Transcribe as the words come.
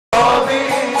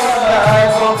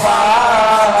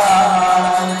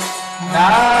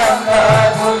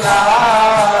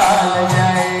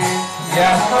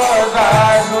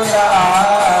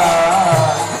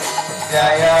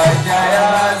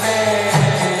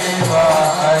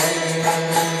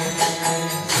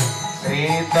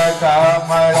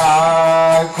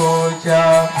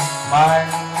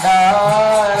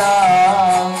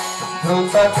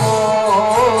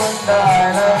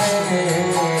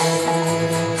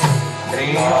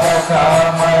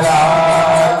कमला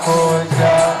कुज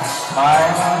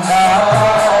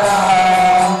Mandhana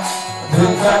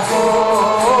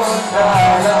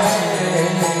धृतकुंडल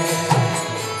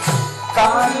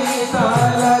Kalita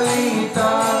Lalita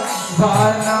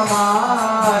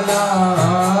वनमाला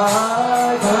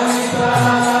Kalita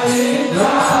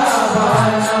Lalita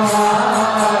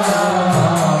वनमाला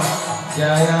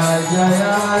जय जय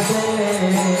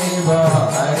देव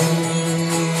Hari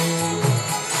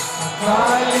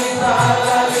Kalita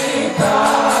Lalita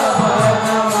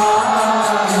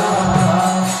वनमाला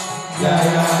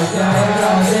जय जय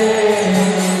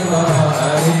देव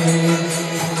हरि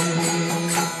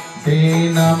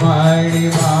दीनमणि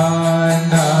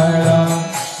मंडल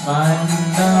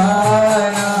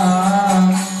मंदना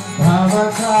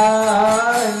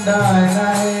भवखंडन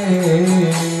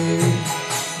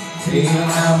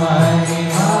दीनमणि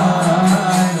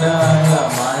मंडल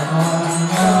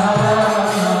मंदना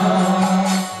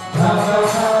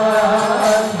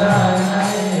भवखंडन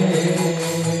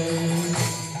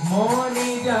मोनि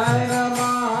जन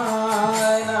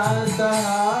मानस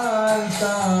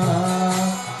हंसा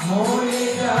मोनि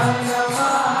जन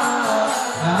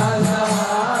मानस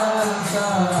हंसा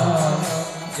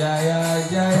जय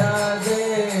जय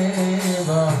देव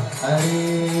हरि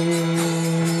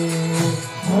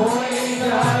मोनि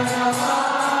जन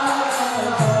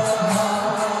मानस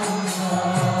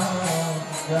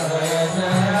जय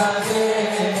जय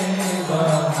देव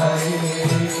हरि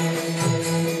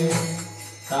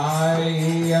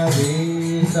तारिय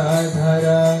विषधर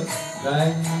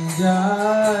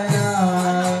गंजना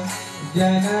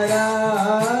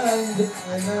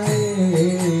जनरंजन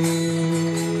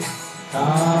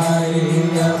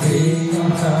तारिय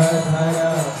विषधर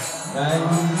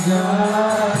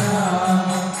गंजना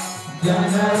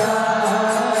जनरंजन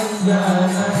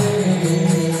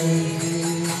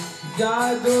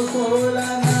जादू कुल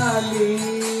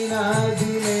नालीन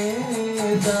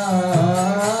दिनेता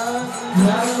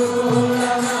जादू कुल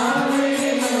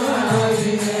नालीन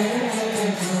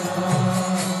दिनेता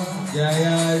जय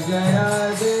जय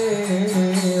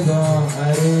देव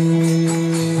हरि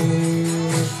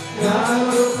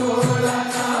जादू कुल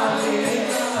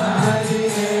नालीन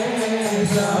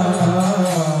दिनेता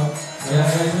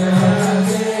जय जय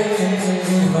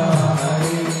देव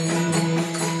हरि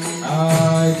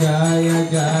जय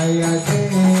जय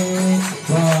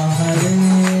देव हरि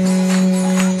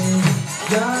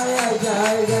जय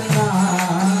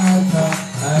जगन्नाथ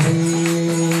हरि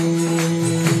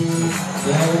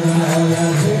जय जय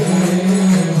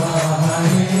देव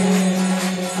हरि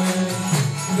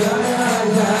जय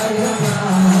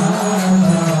जगन्नाथ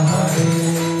हरि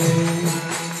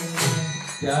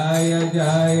जय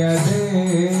जय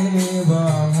देव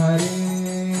हरि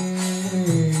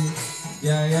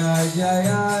जय जय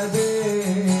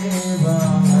देव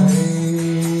हरि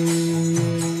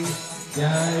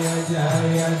जय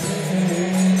जय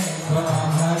देव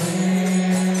हरि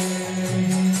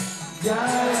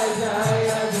जय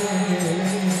जय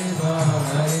देव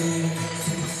हरि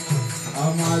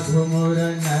अमधुमुर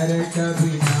नरक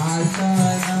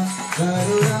विनाशन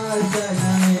गरुड़ासन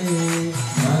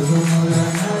मधुमुर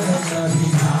नरक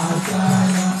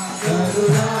विनाशन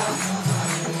गरुड़ासन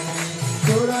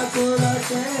सुर कुल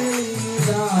के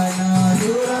दाना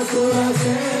सुर कुल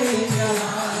के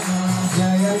दाना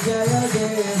जय जय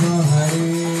देव हरि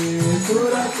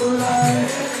सुर कुल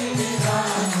के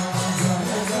दाना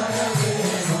जय जय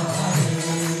देव हरि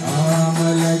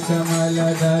अमल कमल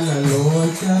दल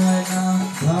लोचन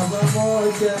भव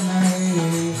मोचन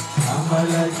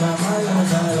अमल कमल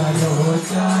दल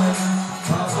लोचन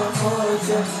भव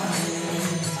मोचन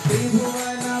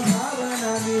त्रिभुवन भवन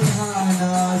निधान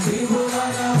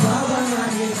त्रिभुवन भवन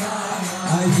निधान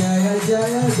जय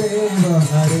जय देव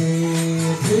हरे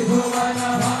त्रिभुवन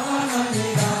भवन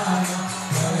निधान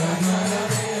जय जय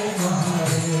देव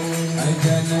हरे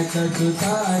जनक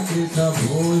सुता कृत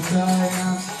भूषण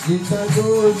जित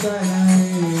दूषण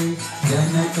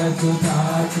जनक सुता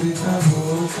कृत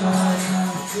भूषण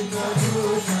जित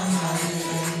दूषण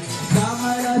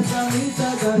समर समित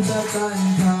दस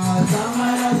कंठा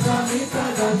समर समित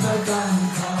दस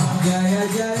कंठा जय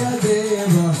जय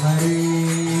देव हरि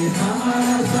समर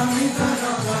समित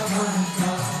दस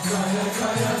कंठा जय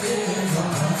जय देव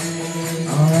हरि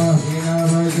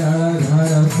अभिनव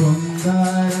जलधर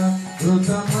सुंदर ऋत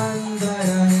मंदर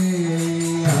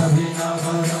अभिनव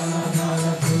जलधर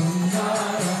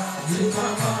सुंदर ऋत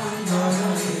मंदर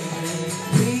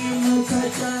श्रीमुख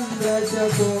चंद्र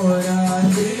चकोरा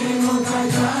श्रीमुख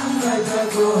चंद्र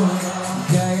चकोरा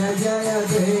जय जय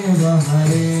देव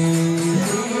हरे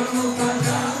श्रीमुख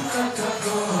चंद्र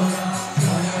चकोरा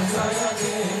जय जय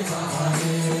देव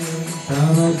हरे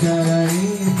तव चरणी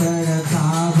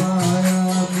प्रणतावयामि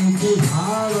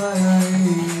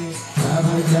भावयामि तव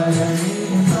चरणी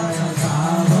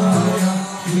प्रणतावयामि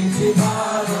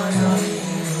भावयामि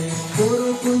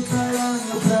कुरुकुशलं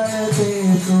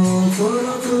प्रणतेषु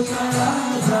कुरुकुशलं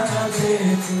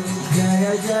प्रणतेषु जय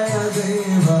जय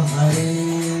देव हरे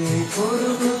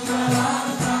कुरुकुशलं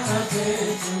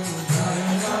प्रणतेषु जय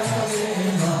जय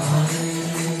देव हरे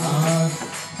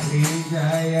श्री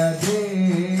जय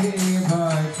देव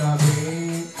कवे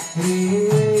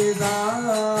हृदा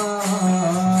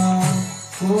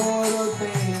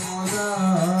कुरुते मुदा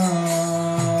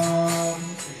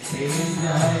श्री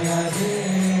जय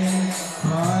देव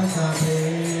कवे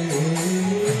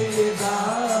हृदा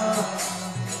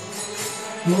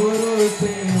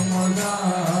कुरुते मुदा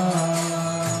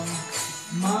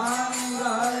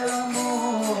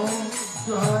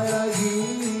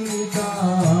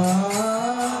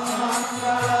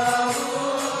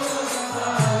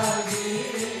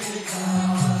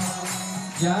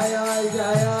जय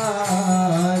जय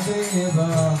देव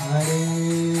हरे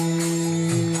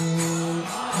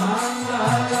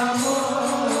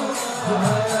मंगलमूल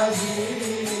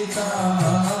गीता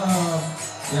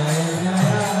जय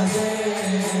जय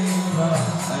देव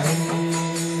हरे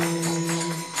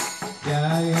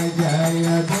जय जय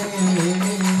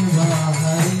देव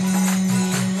हरे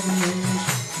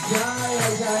जय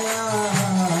जय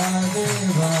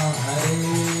देव हरे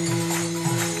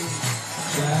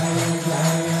जय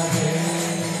जय देव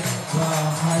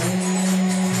हरे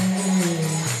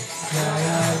जय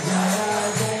जय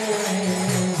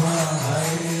देव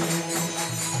हरे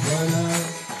बोलो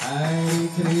हरे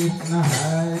कृष्ण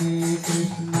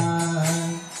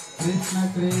कृष्ण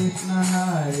कृष्ण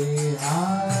हरे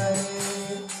हरे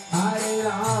हरे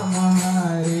राम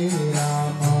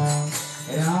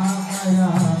राम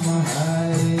राम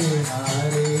हरे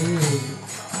हरे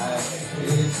हरे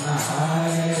कृष्ण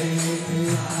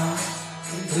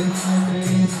कृष्ण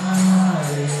कृष्ण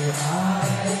हरे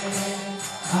हरे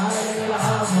हरे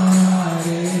राम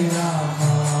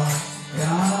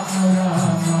राम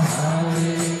राम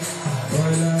हरे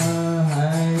बोलो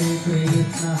हरे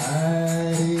कृष्ण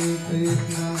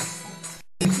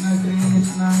कृष्ण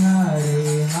कृष्ण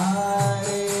हरे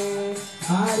हरे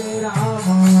हरे राम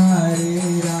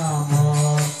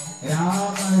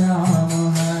राम राम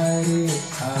हरे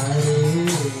हरे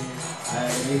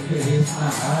हरे कृष्ण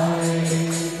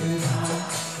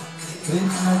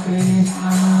कृष्ण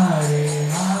कृष्ण हरे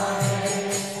हरे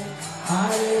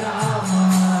हरे राम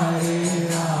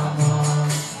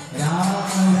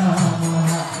राम राम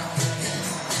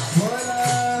बोलो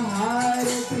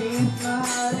हरे Krishna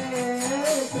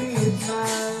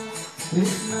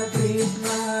Krishna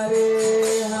Krishna Hare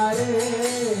Hare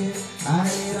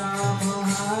Hare Ram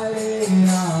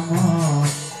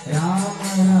Ram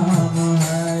Ram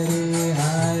Hare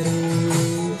Hare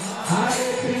Hare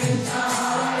Krishna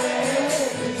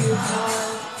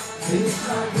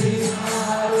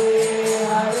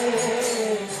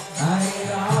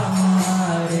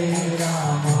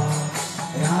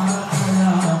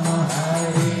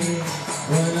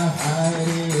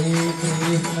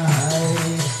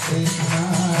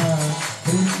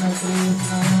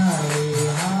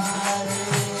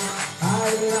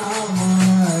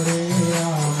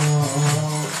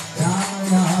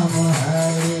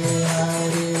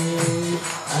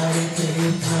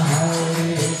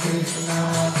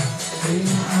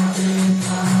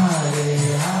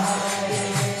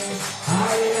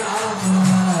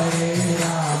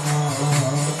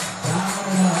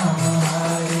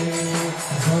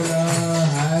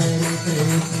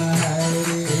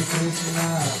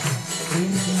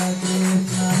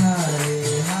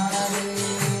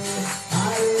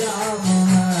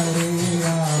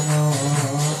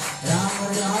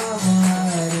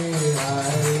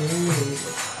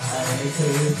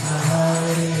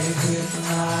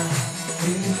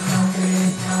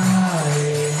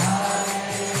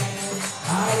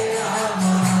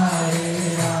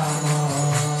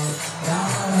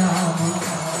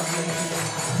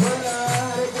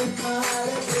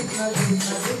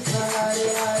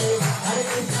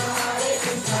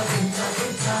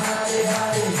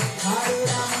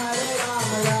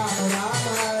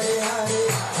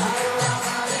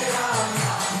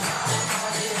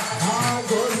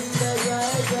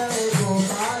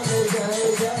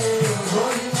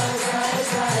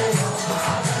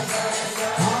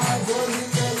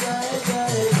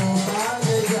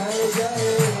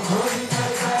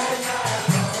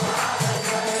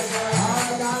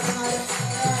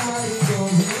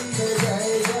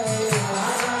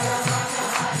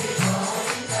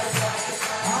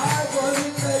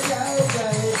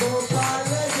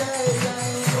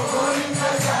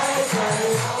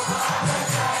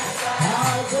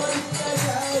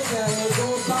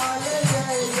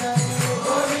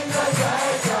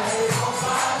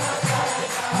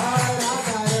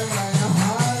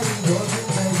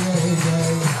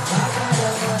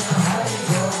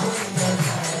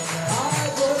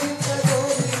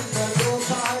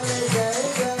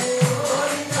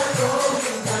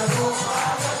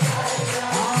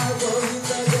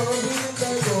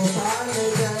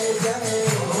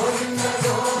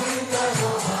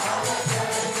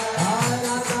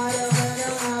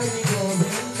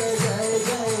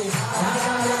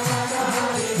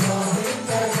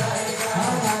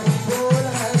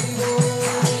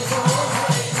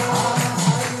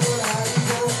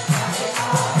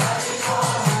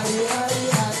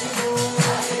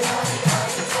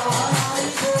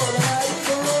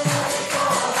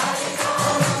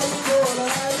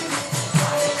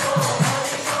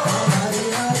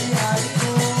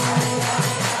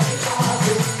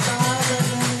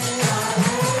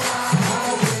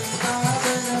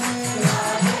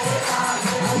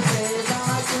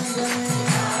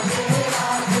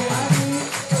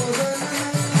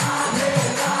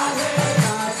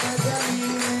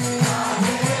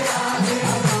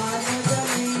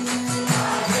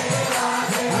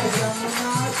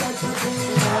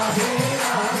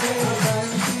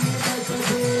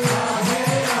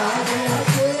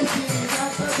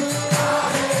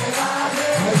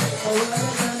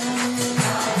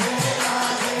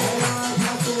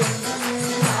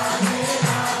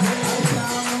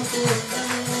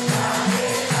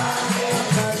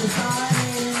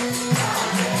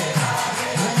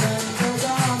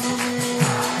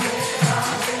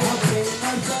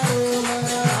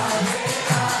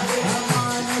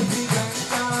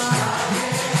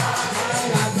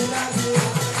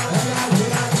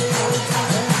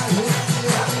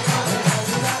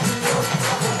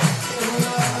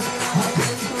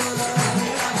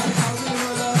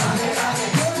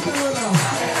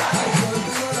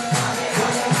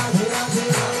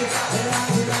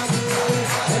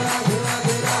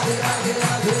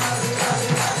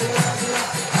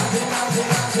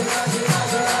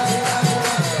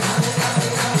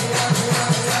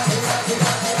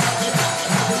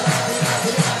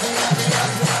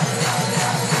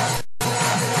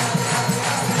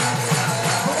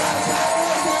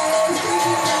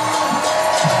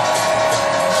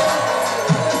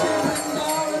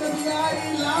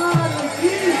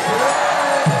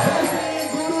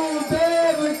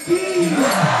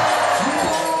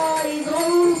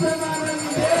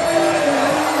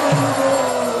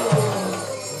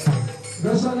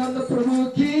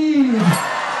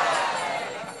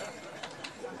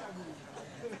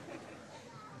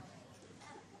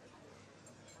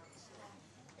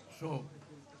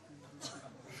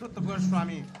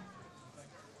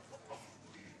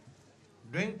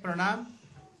doing pranam,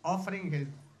 offering his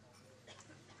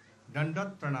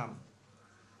dandat pranam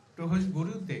to his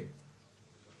Gurudev,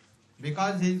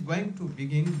 because he is going to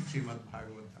begin Srimad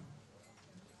Bhagavatam.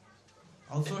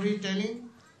 Also he is telling,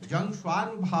 Jang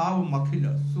Swanubhav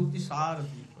Makhila Sutisar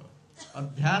Deepa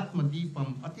Adhyatma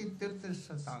Deepam Atitirtha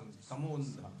Satang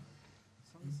Tamondha.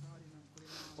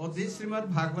 Oh, this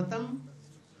Srimad Bhagavatam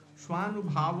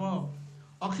Swanubhava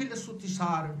Akhila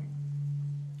Sutisar.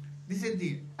 This is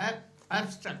the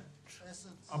abstract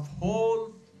of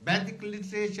whole Vedic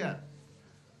literature,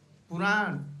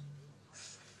 Puran,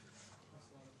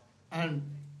 and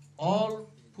all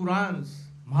Purans,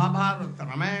 Mahabharata,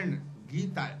 Ramayana,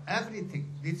 Gita, everything.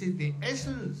 This is the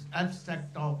essence,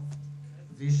 abstract of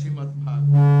the Srimad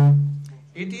Bhagavatam.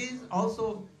 It is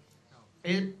also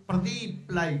a pradeep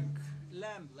like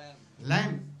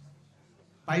lamp.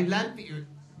 By lamp,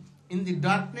 in the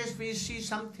darkness we see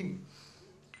something.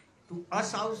 To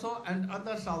us also and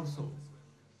others also.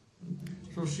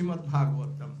 So Srimad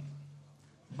Bhagavatam.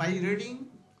 By reading,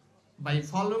 by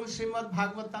following Srimad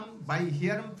Bhagavatam, by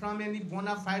hearing from any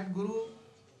bona fide Guru,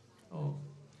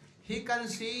 he can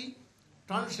see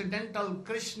transcendental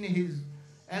Krishna, his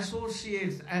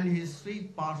associates and his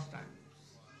sweet pastimes.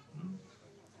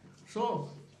 So,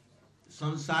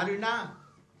 Sansarina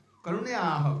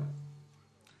Karunyaha,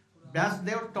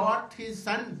 Vyasdeva taught his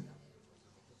son,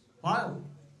 wow,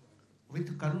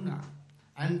 with Karuna,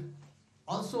 and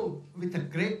also with a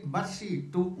great mercy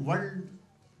to world,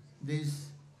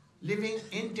 these living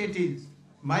entities.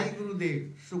 My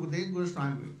Gurudev, Sukadeva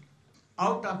Goswami,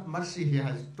 out of mercy he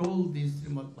has told this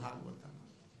Srimad Bhagavatam.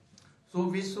 So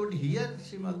we should hear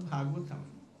Srimad Bhagavatam.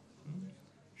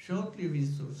 Shortly we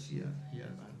should hear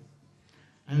one.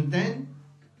 And then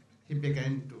he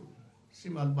began to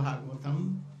Srimad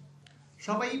Bhagavatam.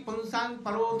 Sabai punsang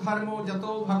paro dharmo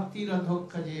jato bhakti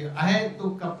radhokkaje ahe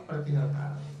tukka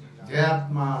pratihata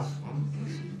jayatma swam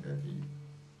prasidati.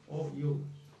 Oh, you.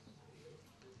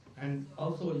 And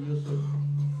also you should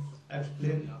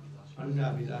explain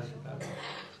Anja Vilasita.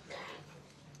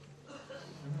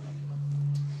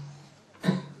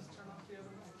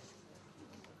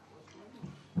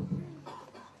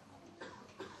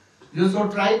 You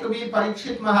should try to be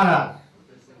Parikshit Maharaj,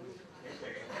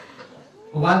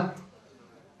 who was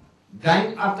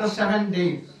dying after 7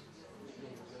 days,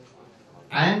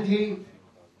 and he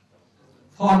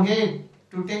forget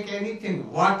to take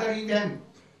anything, water even,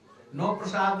 no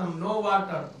prasadam, no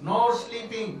water, no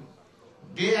sleeping,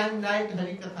 day and night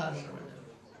Harikatha Shravana.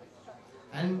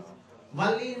 And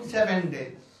only in 7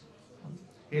 days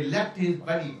he left his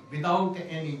body without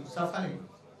any suffering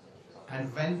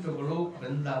and went to Golok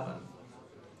Vrindavan.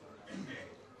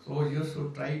 So you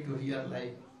should try to hear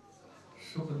like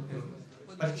Sukadeva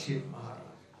Parikshit Maharaj.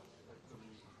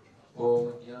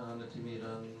 Om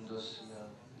Jnanatimirandasya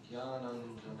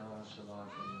Jnananjana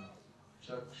Shalakaya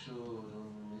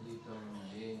Chakshurum Militam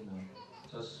Yena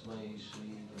Tasmai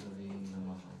Shri Gurave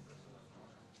Namaha.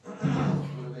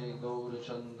 Gurave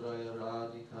Gaurachandraya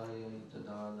Radhikaya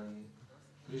Itadalaya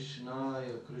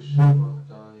Krishnaya Krishna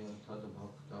Bhaktaya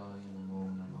Tadbhaktaya Namo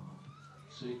Namaha.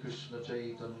 Sri Krishna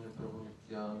Chaitanya Prabhu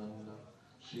Nityananda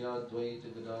Shri Advaita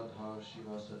Gadadhar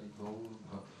Shivasari Gaur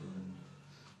Bhaktivedanta.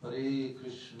 Hare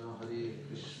Krishna,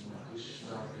 Krishna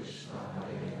Krishna,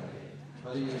 Hare Hare,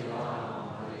 Hare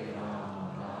Rama, Rama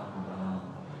Rama,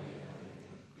 Hare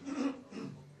Hare.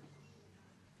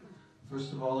 First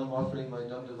of all, I'm offering my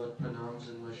Dandavat pranams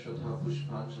and my Shraddha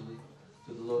Pushpanjali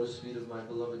to the lotus feet of my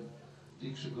beloved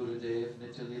Diksha Gurudev,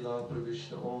 Nityalila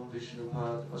Pravishta Om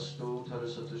Vishnupad Asto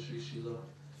Tarasata Sri Shila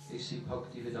A.C.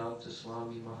 Bhaktivedanta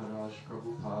Swami Maharaj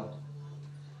Prabhupada.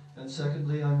 And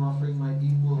secondly, I'm offering my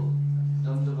equal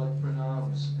Dandavat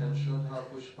pranams and Shraddha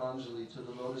Pushpanjali to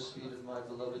the lotus feet of my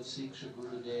beloved Siksha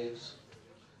Gurudevs,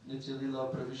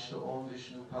 Nityalila Pravishta Om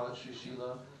Vishnupad Sri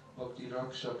Shila Bhakti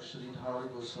Rakshak Sridhar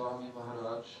Goswami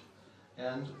Maharaj,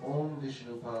 and Om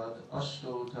Vishnupad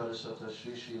Asto Tarasata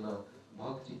Sri Shila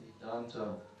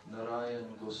Bhaktivedanta Narayan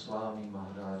Goswami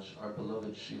Maharaj, our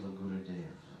beloved Srila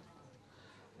Gurudev.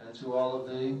 And to all of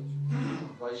the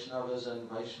Vaishnavas and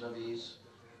Vaishnavis,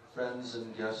 friends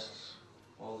and guests,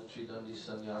 all the Tridandi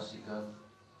Sannyasigan,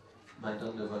 my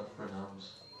Dandavat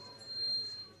pranams.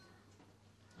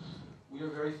 We are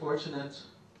very fortunate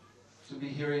to be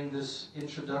hearing this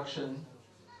introduction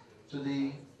to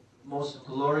the most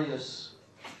glorious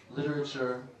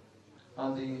literature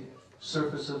on the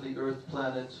surface of the earth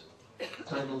planet,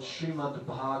 titled Srimad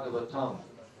Bhagavatam.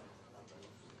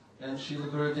 And Srila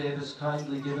Gurudev has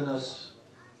kindly given us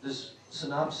this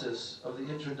synopsis of the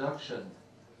introduction,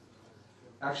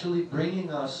 actually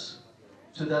bringing us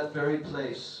to that very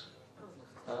place.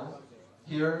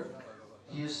 Here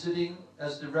He is sitting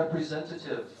as the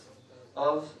representative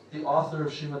of the author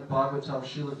of Srimad Bhagavatam,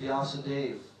 Srila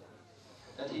Vyasadeva.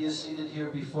 And he is seated here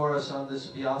before us on this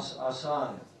Vyasa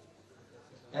Asan.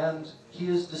 And he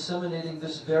is disseminating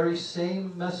this very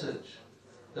same message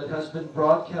that has been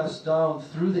broadcast down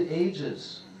through the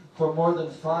ages for more than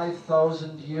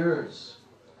 5,000 years.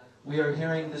 We are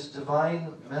hearing this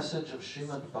divine message of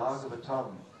Srimad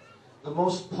Bhagavatam, the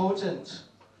most potent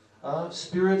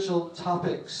spiritual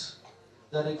topics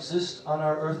that exist on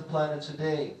our earth planet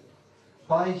today,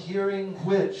 by hearing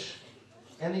which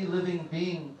any living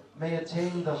being may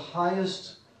attain the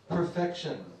highest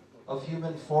perfection of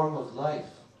human form of life.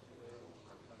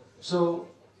 So,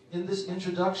 in this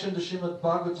introduction to Srimad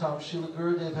Bhagavatam, Srila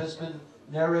Gurudev has been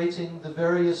narrating the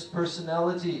various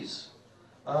personalities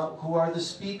who are the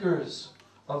speakers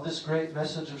of this great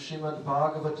message of Srimad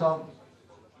Bhagavatam.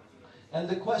 And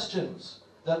the questions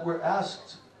that were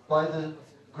asked by the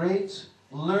great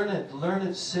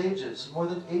learned sages, more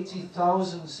than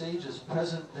 80,000 sages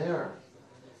present there.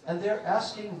 And they're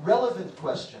asking relevant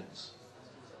questions.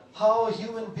 How a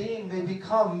human being may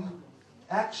become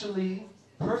actually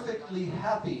perfectly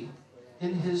happy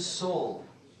in his soul.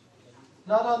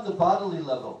 Not on the bodily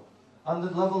level, on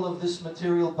the level of this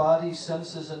material body,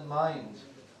 senses and mind,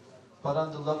 but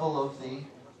on the level of the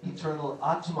eternal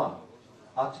Atma.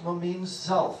 Atma means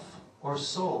self or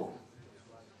soul.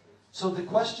 So the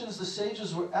questions the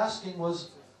sages were asking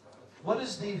was, what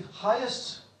is the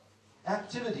highest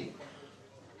activity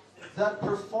that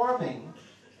performing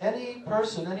any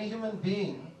person, any human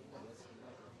being,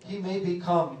 he may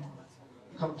become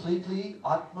completely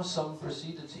Atma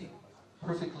Samprasidati,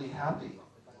 perfectly happy.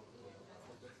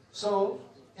 So,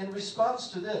 in response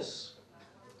to this,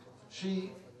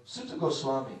 Sri Sutta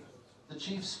Goswami, the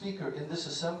chief speaker in this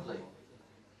assembly,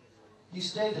 he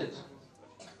stated,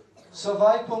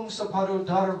 Savaipung saparo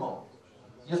dharmo,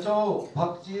 yato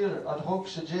bhaktir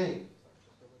adhokshaje,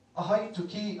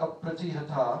 ahaituki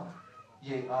apratihata,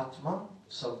 ye atma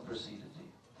samprasidati.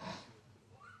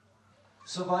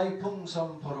 Savaipung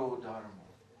samparo dharmo.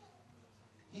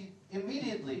 He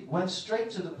immediately went straight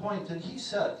to the point and he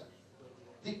said,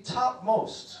 the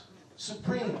topmost,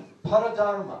 supreme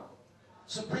paradharma,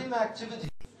 supreme activity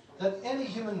that any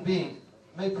human being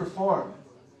may perform,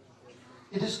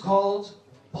 it is called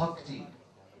Bhakti,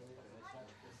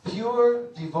 pure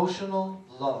devotional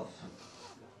love.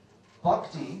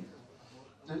 Bhakti,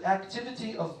 the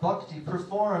activity of Bhakti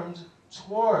performed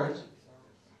toward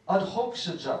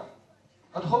adhokshaja.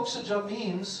 Adhokshaja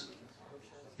means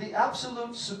the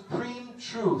absolute supreme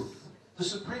truth, the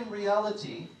supreme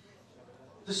reality,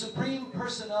 the supreme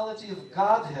personality of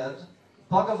Godhead,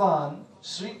 Bhagavan,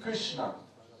 Sri Krishna,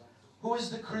 who is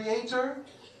the creator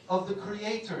of the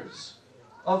creators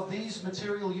of these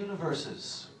material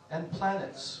universes and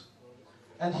planets.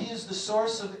 And he is the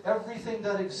source of everything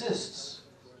that exists.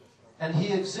 And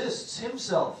he exists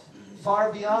himself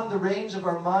far beyond the range of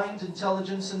our mind,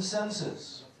 intelligence, and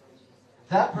senses.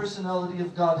 That personality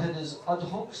of Godhead is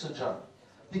adhoksaja,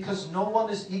 because no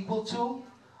one is equal to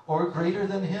or greater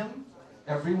than him.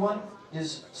 Everyone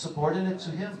is subordinate to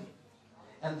him.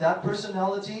 And that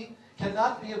personality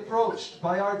cannot be approached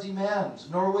by our demand,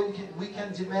 nor we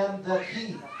can demand that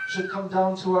he should come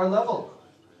down to our level.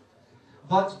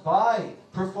 But by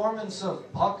performance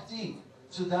of bhakti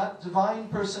to that divine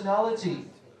personality,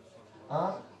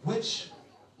 which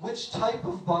type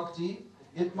of bhakti?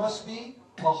 It must be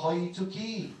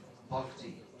ahaituki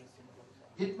bhakti.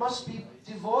 It must be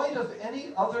devoid of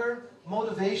any other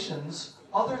motivations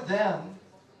other than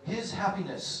his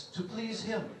happiness, to please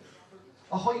him.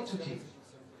 Ahaituki.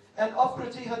 And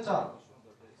apratihata.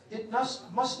 It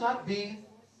must not be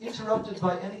interrupted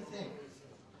by anything.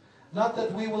 Not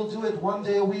that we will do it 1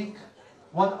 day a week,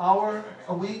 1 hour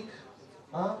a week,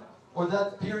 or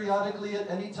that periodically at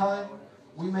any time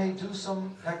we may do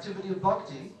some activity of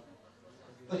bhakti.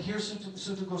 But here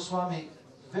Sutta Goswami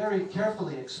very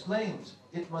carefully explained,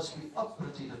 it must be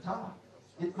apratihata.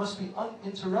 It must be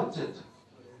uninterrupted.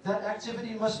 That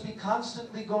activity must be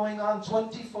constantly going on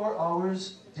 24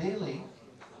 hours daily.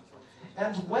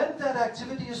 And when that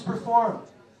activity is performed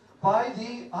by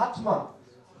the Atma,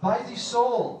 by the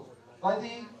soul, by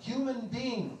the human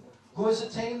being who has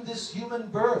attained this human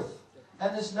birth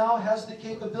and now has the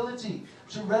capability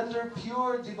to render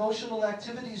pure devotional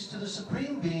activities to the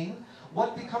Supreme Being,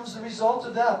 what becomes the result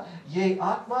of that? Ye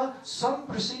Atma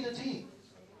Samprasidati.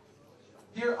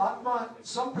 Here, Atma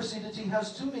Samprasidati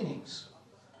has two meanings.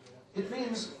 It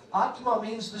means, Atma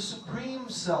means the Supreme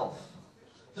Self,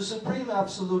 the Supreme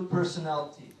Absolute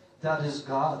Personality. That is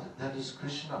God, that is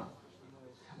Krishna.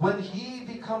 When he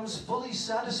becomes fully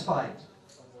satisfied,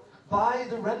 by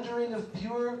the rendering of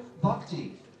pure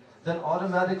bhakti, then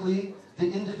automatically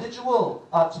the individual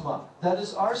Atma, that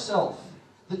is ourself,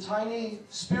 the tiny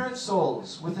spirit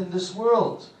souls within this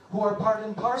world, who are part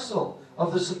and parcel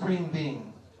of the Supreme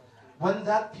Being, when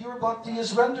that pure bhakti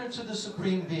is rendered to the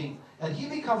Supreme Being, and He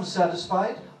becomes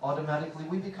satisfied, automatically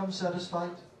we become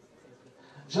satisfied.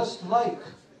 Just like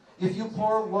if you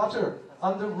pour water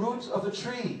on the root of a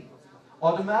tree,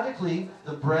 automatically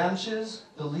the branches,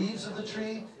 the leaves of the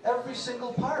tree, every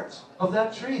single part of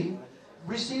that tree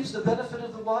receives the benefit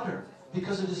of the water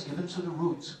because it is given to the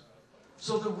root.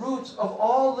 So the root of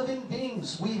all living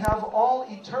beings, we have all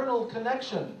eternal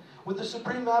connection with the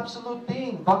Supreme Absolute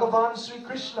Being, Bhagavan Sri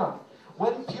Krishna.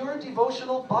 When pure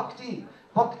devotional bhakti,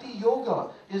 bhakti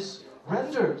yoga is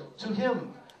rendered to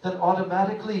Him, then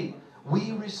automatically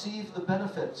we receive the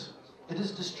benefit. It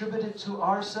is distributed to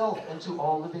ourselves and to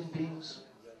all living beings.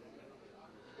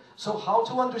 So how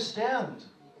to understand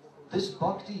this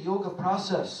bhakti yoga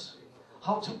process?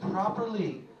 How to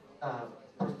properly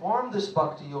perform this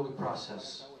bhakti yoga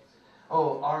process?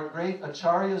 Oh, our great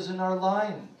acharyas in our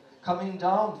line, coming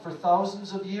down for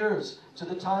thousands of years to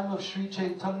the time of Sri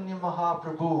Chaitanya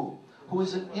Mahaprabhu, who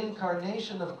is an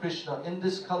incarnation of Krishna in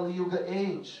this Kali Yuga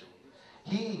age.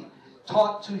 He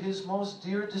taught to his most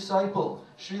dear disciple,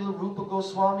 Srila Rupa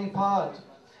Goswami Pad.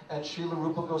 And Srila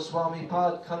Rupa Goswami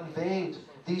Pad conveyed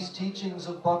these teachings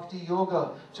of Bhakti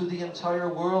Yoga to the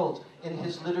entire world in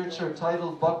his literature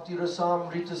titled Bhakti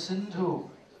Rasamrita Sindhu.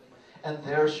 And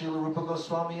there Srila Rupa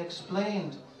Goswami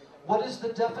explained what is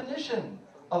the definition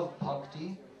of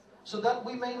Bhakti, so that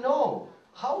we may know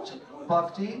how to do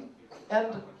Bhakti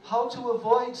and how to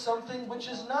avoid something which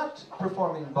is not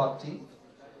performing Bhakti.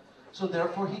 So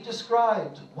therefore he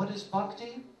described what is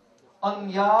Bhakti.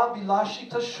 Anya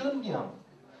vilashita shunyam,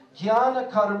 jnana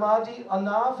karmadi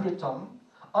anavritam,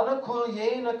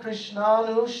 anakulyena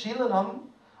krishnanu shilanam,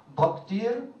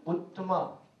 bhaktir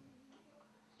uttama.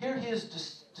 Here he is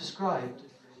described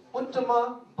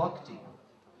uttama bhakti.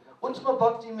 Uttama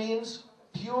bhakti means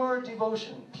pure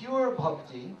devotion, pure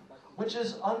bhakti, which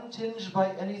is untinged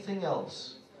by anything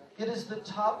else. It is the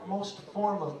topmost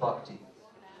form of bhakti.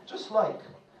 Just like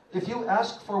if you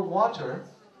ask for water,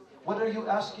 what are you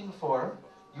asking for?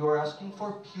 You are asking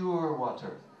for pure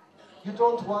water. You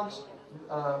don't want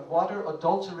water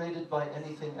adulterated by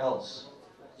anything else.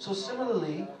 So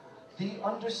similarly, the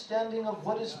understanding of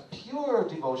what is pure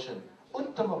devotion,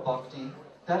 uttama bhakti,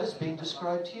 that is being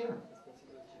described here.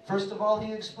 First of all,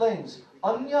 he explains,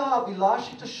 anya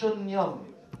vilashita shunyam,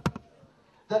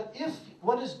 that if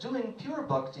one is doing pure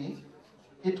bhakti,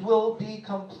 it will be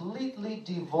completely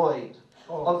devoid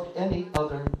of any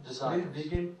other desires. Please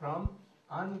begin from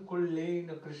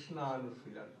Ankullena Krishna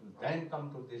Anushila, then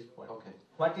come to this point. Okay.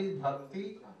 What is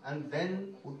bhakti and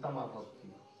then Uttama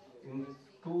bhakti in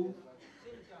two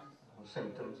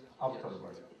symptoms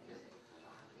afterwards.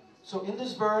 So in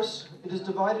this verse, it is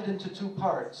divided into two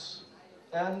parts.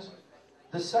 And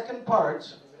the second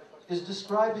part is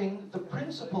describing the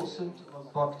principal symptom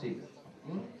of bhakti.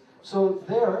 So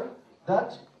there,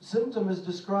 that symptom is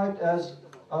described as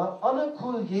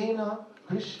Anakulyena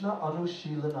Krishna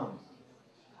Anushilanam.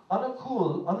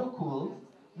 Anukul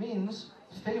means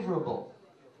favorable.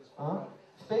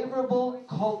 Favorable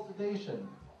cultivation.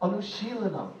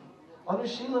 Anushilanam.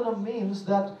 Anushilanam means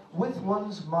that with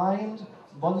one's mind,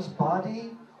 one's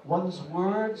body, one's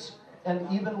words, and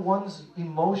even one's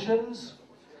emotions,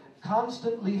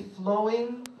 constantly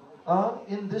flowing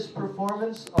in this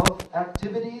performance of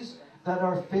activities that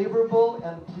are favorable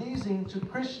and pleasing to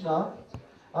Krishna,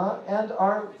 and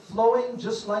are flowing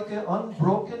just like an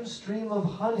unbroken stream of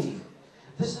honey.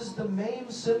 This is the main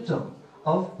symptom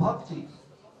of bhakti.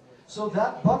 So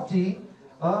that bhakti,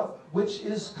 which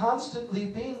is constantly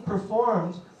being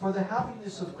performed for the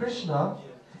happiness of Krishna,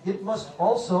 it must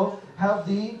also have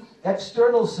the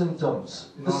external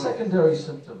symptoms, the secondary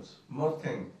symptoms. More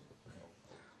thing.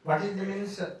 What is the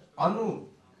means anu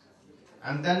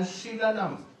and then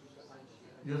shilanam?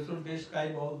 You should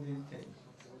describe all these things.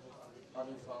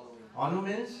 Anu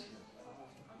means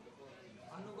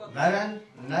Narayan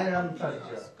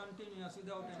Tarja. Continuous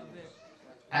without any break.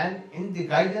 And in the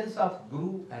guidance of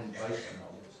Guru and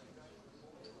Vaishnava.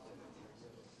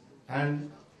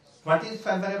 And what is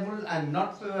favorable and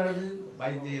not favorable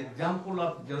by the example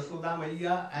of Jasoda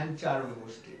Maiya and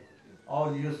Charumushti.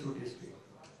 All you should speak.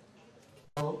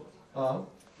 So,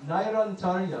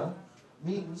 Nairantarya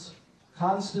means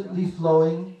constantly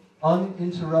flowing,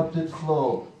 uninterrupted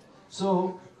flow.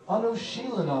 So,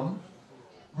 Anushilanam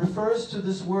refers to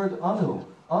this word Anu.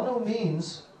 Anu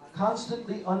means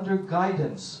constantly under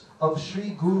guidance of Sri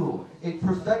Guru, a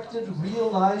perfected,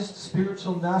 realized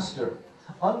spiritual master.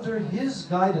 under his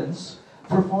guidance,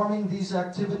 performing these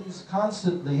activities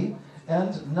constantly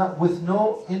and not with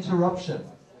no interruption.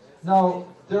 Now,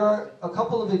 there are a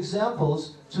couple of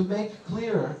examples to make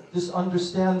clear this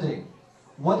understanding.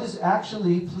 What is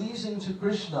actually pleasing to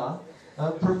Krishna,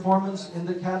 performance in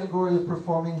the category of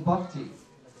performing bhakti.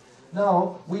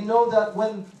 Now, we know that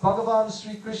when Bhagavan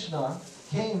Sri Krishna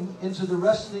came into the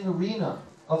wrestling arena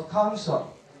of Kamsa,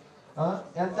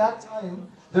 at that time,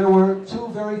 there were two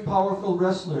very powerful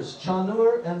wrestlers,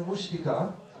 Chanur and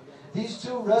Mushtika. These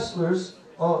two wrestlers,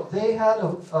 they had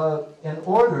an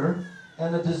order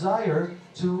and a desire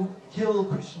to kill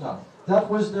Krishna. That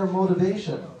was their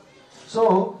motivation.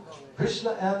 So,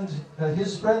 Krishna and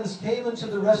his friends came into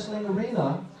the wrestling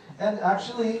arena, and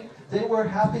actually, they were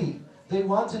happy. They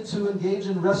wanted to engage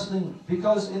in wrestling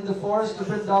because in the forest of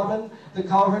Vrindavan, the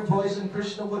cowherd boys and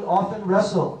Krishna would often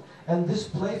wrestle. And this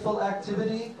playful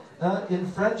activity in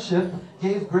friendship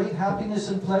gave great happiness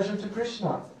and pleasure to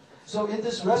Krishna. So in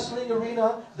this wrestling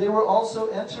arena, they were also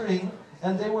entering,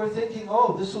 and they were thinking,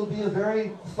 oh, this will be a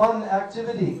very fun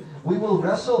activity. We will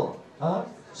wrestle.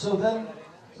 So then,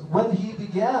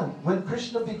 when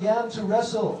Krishna began to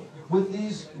wrestle with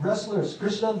these wrestlers,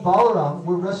 Krishna and Balaram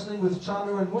were wrestling with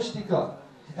Chanur and Mushtika.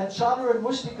 And Chanur and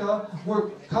Mushtika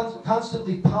were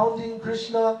constantly pounding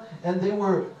Krishna, and they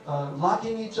were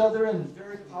locking each other in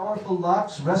very powerful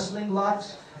locks, wrestling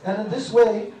locks. And in this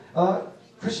way,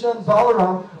 Krishna and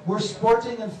Balaram were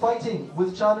sporting and fighting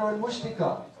with Chanur and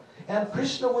Mushtika. And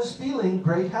Krishna was feeling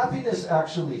great happiness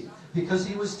actually, because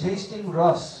he was tasting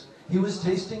ras. He was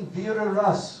tasting vira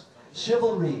ras,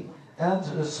 chivalry, and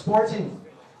sporting.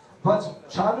 But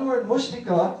Chanur and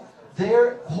Mushtika,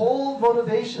 their whole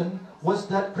motivation was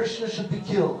that Krishna should be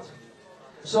killed.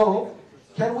 So,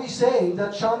 can we say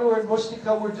that Chanur and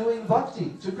Mushtika were doing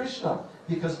bhakti to Krishna?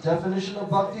 Because definition of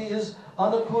bhakti is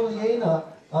anukulyena,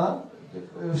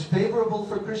 favorable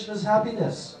for Krishna's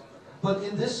happiness. But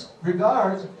in this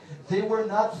regard, they were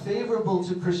not favorable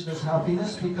to Krishna's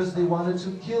happiness because they wanted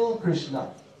to kill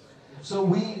Krishna. So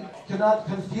we cannot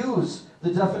confuse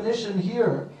the definition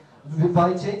here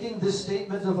by taking this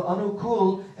statement of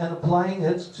Anukul and applying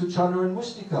it to Chanur and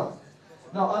Mushtika.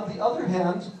 Now, on the other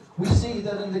hand, we see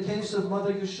that in the case of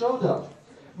Mother Yashoda,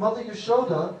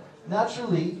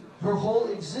 naturally, her whole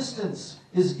existence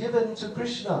is given to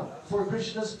Krishna for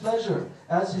Krishna's pleasure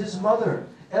as his mother.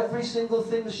 Every single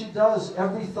thing that she does,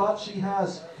 every thought she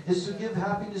has, is to give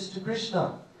happiness to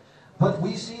Krishna. But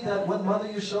we see that when Mother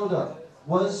Yashoda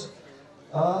was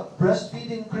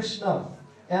breastfeeding Krishna,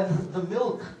 and the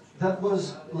milk that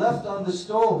was left on the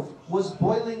stove was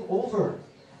boiling over.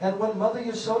 And when Mother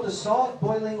Yashoda saw it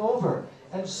boiling over,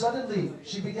 and suddenly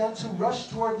she began to rush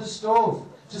toward the stove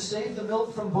to save the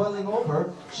milk from boiling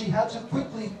over, she had to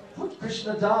quickly put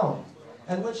Krishna down.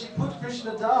 And when she put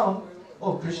Krishna down,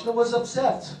 Krishna was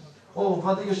upset.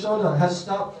 Mother Yashoda has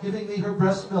stopped giving me her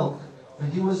breast milk.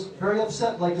 And he was very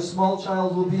upset, like a small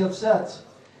child will be upset.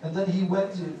 And then he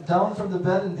went down from the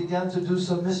bed and began to do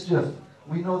some mischief.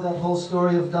 We know that whole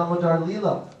story of Damodar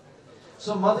Leela.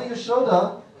 So Mother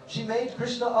Yashoda, she made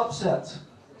Krishna upset.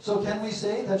 So can we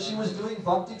say that she was doing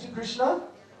bhakti to Krishna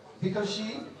because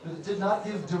she did not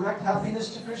give direct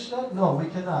happiness to Krishna? No, we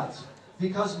cannot.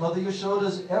 Because Mother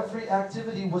Yashoda's every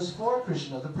activity was for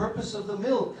Krishna. The purpose of the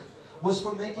milk was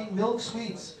for making milk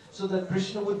sweets so that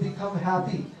Krishna would become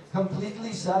happy,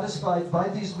 completely satisfied by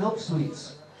these milk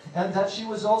sweets. And that she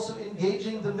was also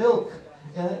engaging the milk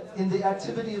in the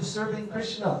activity of serving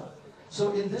Krishna.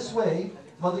 So in this way,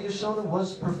 Mother Yashoda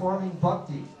was performing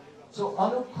bhakti. So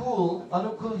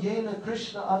anukulyena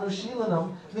Krishna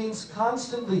anushilanam means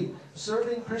constantly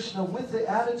serving Krishna with the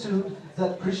attitude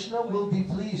that Krishna will be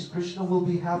pleased, Krishna will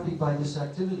be happy by this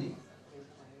activity.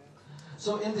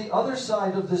 So in the other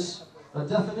side of this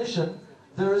definition,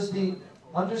 there is the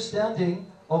understanding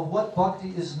of what bhakti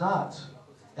is not.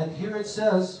 And here it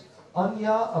says,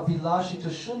 anya abhilashita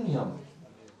shunyam.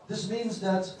 This means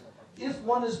that if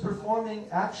one is performing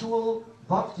actual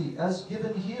bhakti as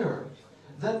given here,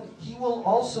 then he will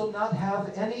also not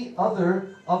have any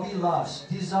other abhilash,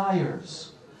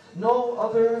 desires. No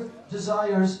other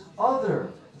desires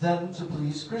other than to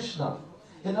please Krishna.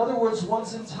 In other words,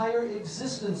 one's entire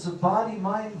existence of body,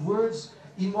 mind, words,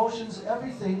 emotions,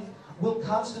 everything will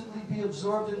constantly be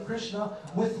absorbed in Krishna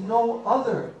with no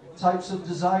other types of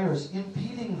desires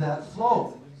impeding that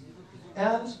flow.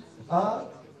 And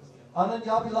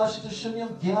ananyabhilashita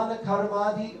shunyam jnana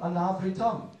karmadi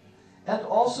anavritam. And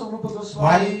also Rupa Goswami.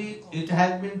 Why it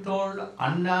has been told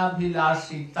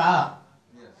annabhilashita?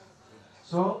 Yes.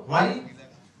 So why?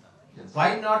 Yes.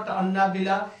 Why not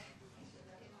annabhilash?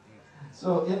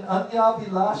 So in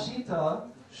anyabhilashita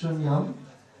shunyam,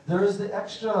 there is the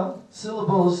extra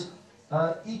syllables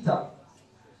ita.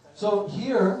 So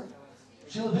here,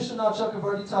 Srila Vishwanath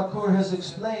Chakravarti Thakur has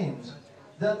explained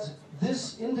that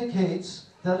this indicates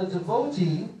that a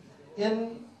devotee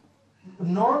in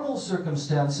normal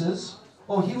circumstances,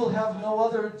 he will have no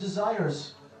other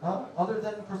desires other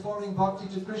than performing bhakti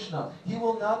to Krishna. He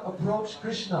will not approach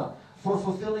Krishna for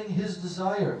fulfilling his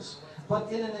desires. But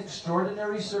in an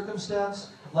extraordinary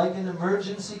circumstance, like an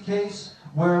emergency case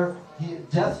where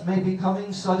death may be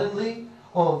coming suddenly,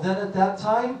 then at that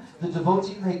time the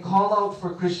devotee may call out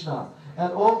for Krishna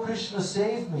and, "Oh Krishna,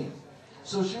 save me."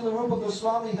 So Srila Rupa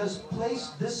Goswami has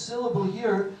placed this syllable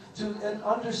here to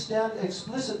understand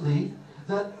explicitly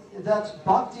that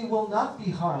bhakti will not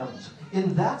be harmed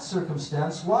in that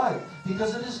circumstance. Why?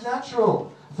 Because it is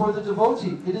natural for the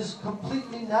devotee. It is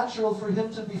completely natural for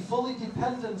him to be fully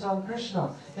dependent on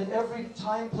Krishna in every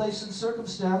time, place, and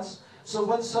circumstance. So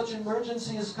when such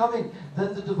emergency is coming,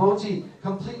 then the devotee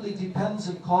completely depends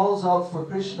and calls out for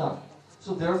Krishna.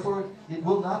 So therefore, it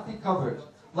will not be covered.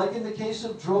 Like in the case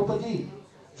of Draupadi.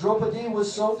 Draupadi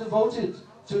was so devoted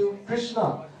to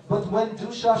Krishna, but when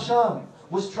Dushashan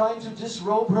was trying to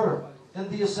disrobe her in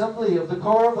the assembly of the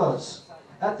Kauravas,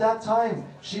 at that time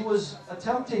she was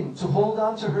attempting to hold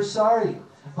on to her sari,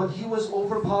 but he was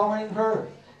overpowering her.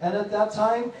 And at that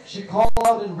time she called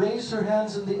out and raised her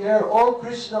hands in the air, "Oh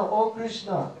Krishna, oh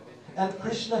Krishna." And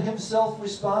Krishna himself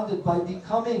responded by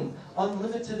becoming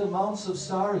unlimited amounts of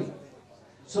sari.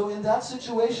 So in that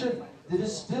situation, it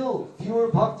is still pure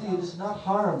bhakti, it is not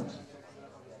harmed.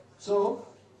 So,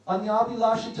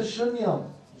 anyabhilashita shunyam,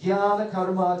 jnana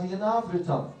karmadi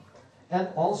anavritam. And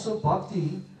also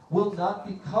bhakti will not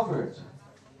be covered.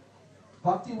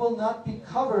 Bhakti will not be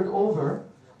covered over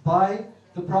by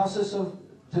the process of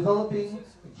developing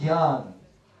jnana.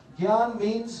 Jnana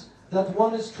means that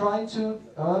one is trying to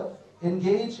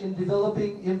engage in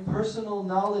developing impersonal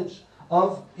knowledge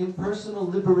of impersonal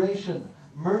liberation,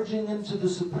 merging into the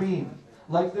Supreme.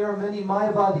 Like there are many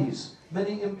Mayavadis,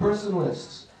 many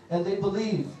impersonalists, and they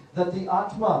believe that the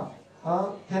Atma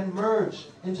can merge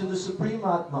into the Supreme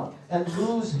Atma and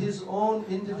lose his own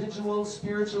individual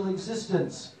spiritual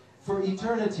existence for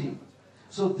eternity.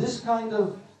 So this kind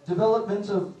of development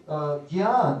of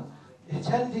jnana,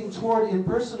 tending toward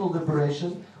impersonal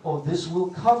liberation, this will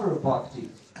cover bhakti.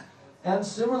 And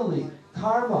similarly,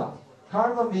 karma.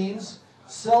 Karma means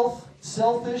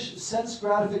selfish,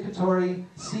 sense-gratificatory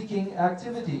seeking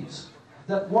activities.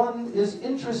 That one is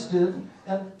interested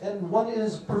and one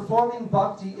is performing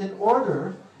bhakti in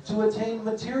order to attain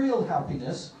material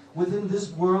happiness within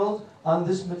this world, on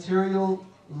this material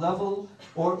level,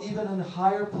 or even in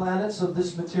higher planets of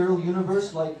this material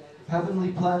universe, like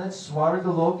heavenly planets,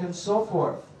 Swargalok, and so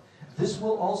forth. This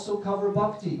will also cover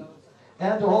bhakti.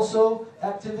 And also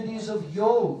activities of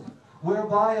yoga,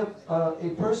 whereby a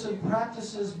person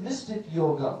practices mystic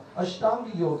yoga,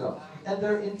 Ashtanga yoga, and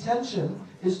their intention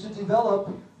is to develop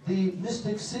the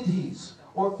mystic siddhis,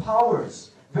 or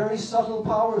powers, very subtle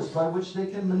powers by which they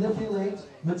can manipulate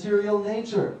material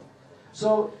nature.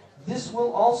 So this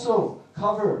will also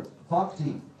cover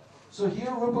bhakti. So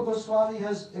here Rupa Goswami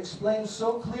has explained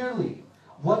so clearly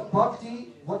what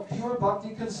bhakti, what pure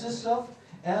bhakti consists of,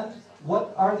 and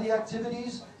what are the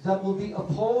activities that will be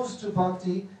opposed to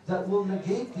bhakti, that will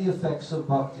negate the effects of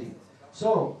bhakti.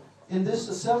 So, in this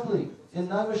assembly, in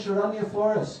Naimisharanya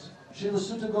forest, Srila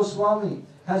Sutta Goswami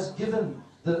has given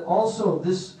also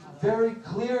this very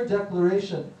clear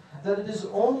declaration that it is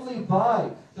only by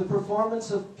the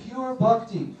performance of pure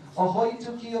bhakti,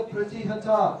 ahoitukiya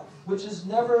pratihata, which is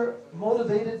never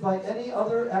motivated by any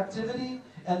other activity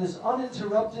and is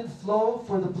uninterrupted flow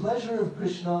for the pleasure of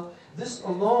Krishna. This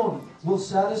alone will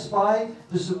satisfy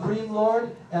the Supreme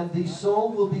Lord, and the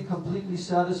soul will be completely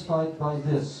satisfied by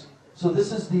this. So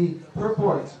this is the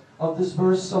purport of this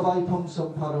verse, Savai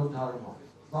Pumsam Paro Dharma.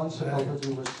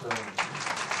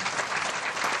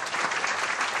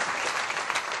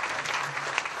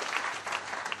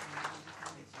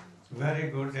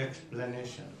 Very good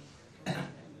explanation.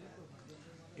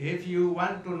 If you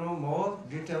want to know more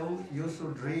detail, you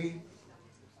should read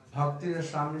Bhakti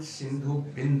Swami Sindhu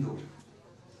Bindu.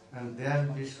 And there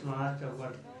Vishwanath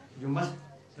Chakravarti, you must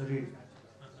read.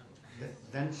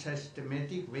 Then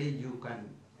systematic way you can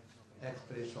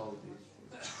express all these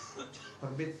things. For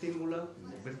Vritti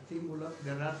Mulak,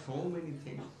 there are so many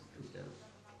things to tell.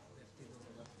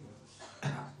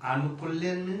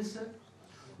 Anukulya means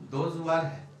those who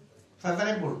are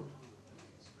favorable.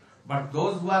 But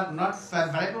those who are not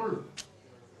favorable,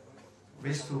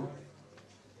 wish to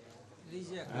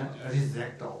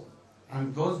reject all.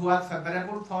 And those who are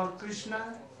favorable for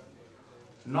Krishna,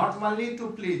 not only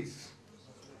to please,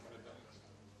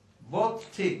 both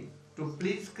things, to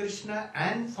please Krishna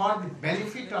and for the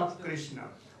benefit of Krishna,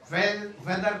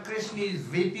 whether Krishna is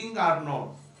weeping or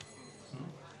not.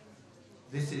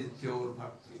 This is pure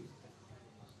bhakti.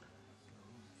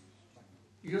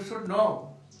 You should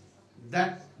know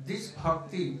that this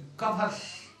bhakti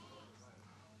covers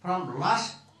from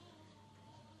last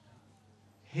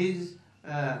his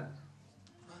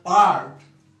part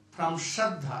from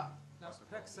Shraddha.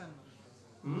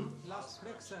 Last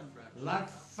fraction.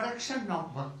 Last fraction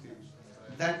of bhakti.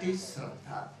 That is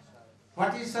Shraddha.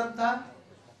 What is Shraddha?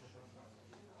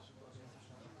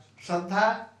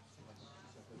 Shraddha,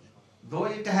 though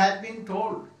it has been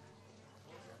told,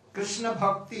 Krishna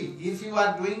Bhakti, if you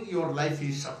are doing, your life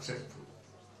is successful.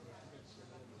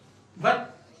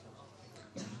 But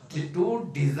to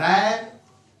desire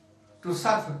to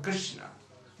serve Krishna,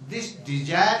 this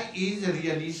desire is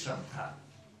really Shraddha.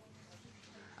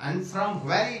 And from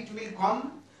where it will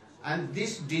come, and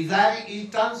this desire is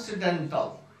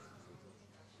transcendental.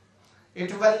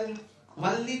 It will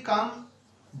only come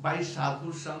by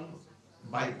sadhu sang,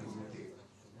 by Gurudev.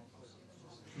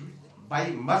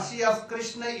 By mercy of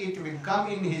Krishna, it will come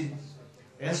in his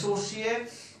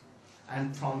associates,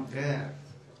 and from there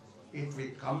it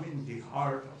will come in the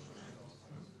heart.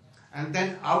 And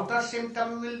then outer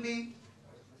symptom will be,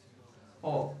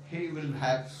 oh, he will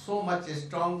have so much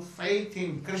strong faith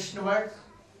in Krishna words,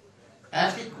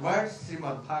 epic words,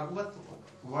 Srimad Bhagavatam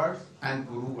words, and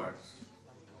Guru words.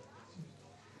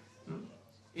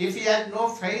 If he has no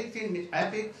faith in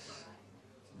epics,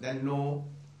 then no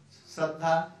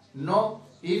Shraddha. No,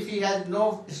 if he has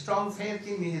no strong faith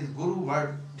in his Guru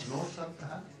word, no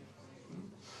Shraddha.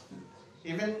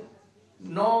 Even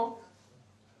no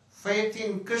faith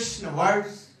in Krishna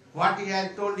words, what he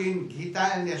has told in Gita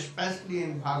and especially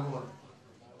in Bhagavad,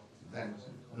 then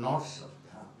not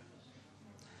Shraddha.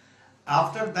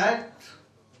 After that,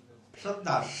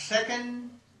 Shraddha, second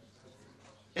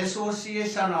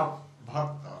association of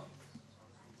Bhakta,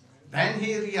 then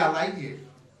he realized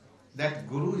that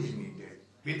Guru is needed.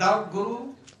 Without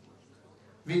Guru,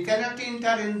 we cannot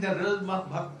enter in the realm of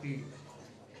Bhakti.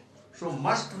 So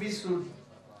we should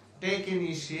take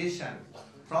initiation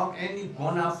from any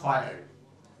bona fide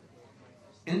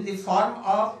in the form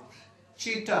of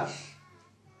cheaters,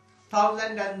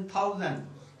 thousand and thousand.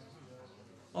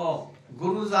 Oh,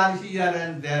 Gurus are here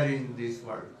and there in this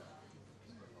world.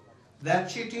 They are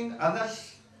cheating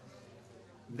others.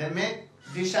 They make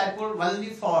disciples only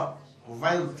for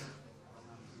wealth.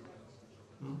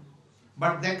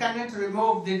 But they cannot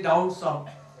remove the doubts of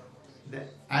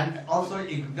and also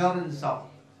ignorance of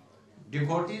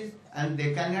devotees, and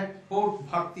they cannot put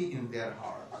bhakti in their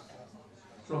hearts.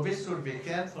 So we should be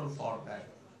careful for that.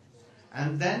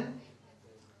 And then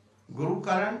Guru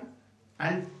Karan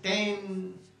and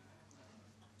 10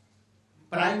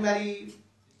 primary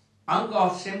anga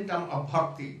of symptom of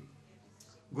bhakti.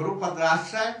 Guru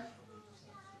Padrashra,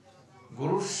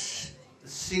 Guru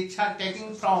Shiksha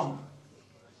taking from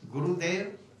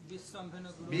Gurudev,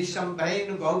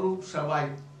 Vishambhain Guru Savai,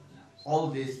 all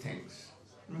these things.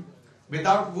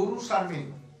 Without Guru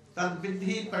serving, tad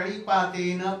vidhi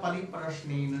paripatena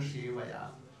pariprasnena sevaya.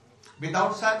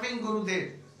 Without serving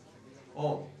Gurudev,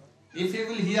 oh, if he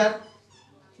will hear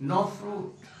no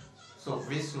fruit, so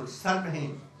we should serve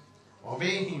him,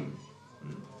 obey him.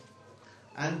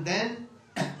 And then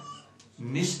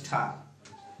Nishtha.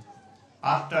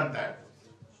 After that,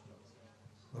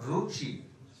 Ruchi.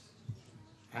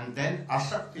 And then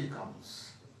Asakti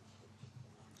comes.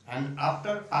 And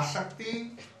after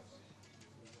Asakti,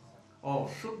 oh,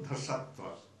 Shuddha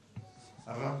Sattva,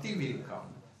 Rati will come.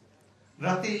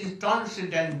 Rati is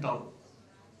transcendental.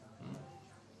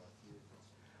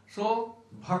 So,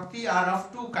 bhakti are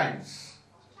of two kinds.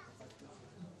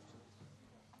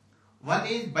 One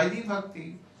is Vaidhi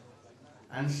Bhakti,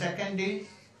 and second is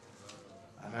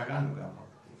Raganuga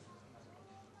Bhakti.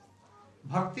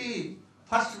 Bhakti,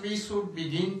 first we should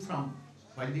begin from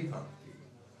Vaidhi Bhakti.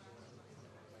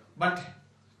 But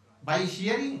by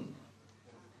hearing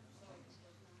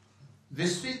the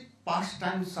sweet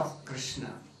pastimes of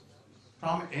Krishna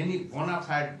from any bona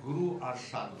fide Guru or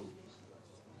Sadhu,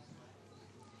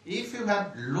 if you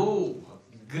have low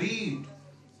greed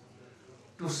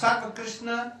to serve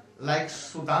Krishna like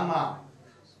Sudama,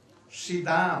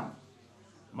 Siddham,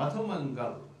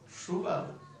 Madhumangal, Subal,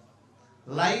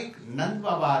 like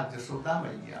Nandbaba,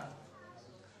 Jasodamaya,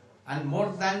 and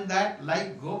more than that,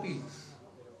 like Gopis,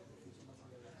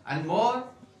 and more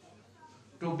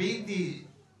to be the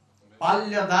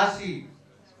Palyadasi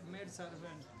maid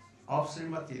servant of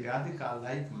Srimati Radhika,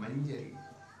 like Manjari.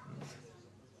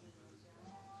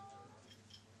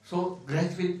 So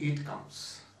gradually it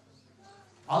comes.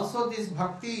 Also this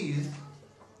bhakti is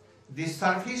the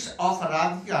service of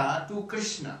Radhika to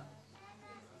Krishna.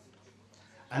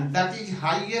 And that is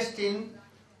highest in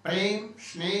prem,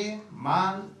 sneh,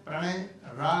 man, pranay,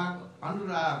 rag,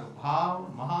 anurag, bhav,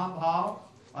 mahabhav,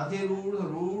 adhirudh,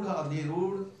 rudh,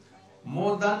 adhirudh,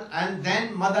 modan, and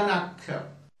then madanakya.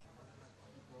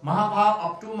 Mahabhav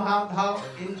up to Mahabhav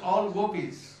in all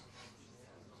gopis.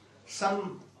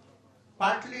 Some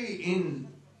partly in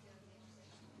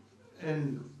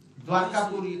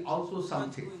Dwarkapuri also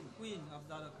something. Queen of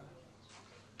Dwarka.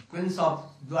 Queens of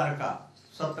Dwarka,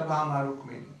 Satyabhama,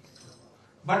 Rukmini.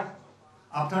 But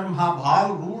after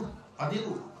Mahabhav, Rudh,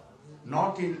 Adhirudh,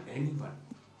 not in anyone.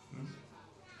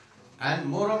 And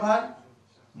moreover,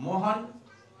 Mohan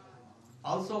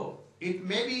also, it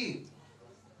may be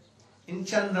in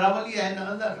Chandravali and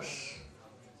others.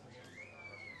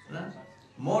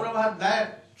 Moreover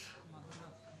that,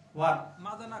 what?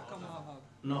 Madanaka Mahabhav.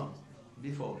 No,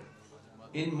 before.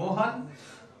 In Mohan,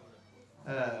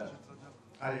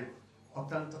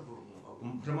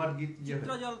 Brahmad Gita.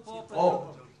 Chitrajalpa.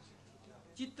 Oh,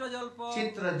 Chitrajalpa.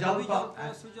 Chitrajalpa.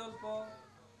 Sujalpa.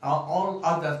 All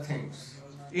other things.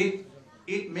 It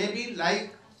may be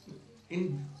like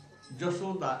in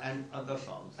Jasoda and others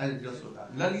also, and Jasoda,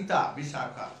 Lalita,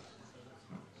 Vishaka.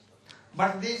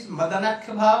 But this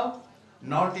Madanakya Bhav,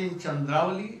 not in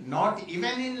Chandravali, not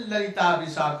even in Lalita,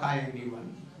 Vishaka,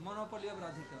 anyone. Monopoly of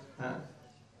Radhika.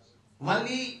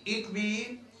 Only it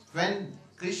be when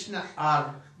Krishna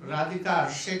or Radhika are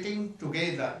sitting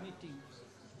together. Meeting.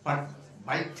 But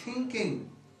by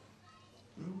thinking,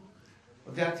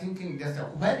 they are thinking, they say,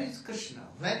 where is Krishna?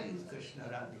 Where is Krishna,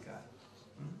 Radhika?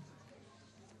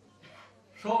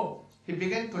 So he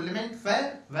began to lament,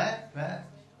 where?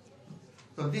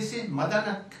 So this is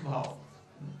Madanakya Bhav,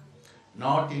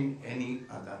 not in any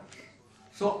other.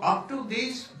 So up to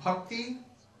this bhakti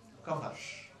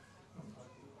covers.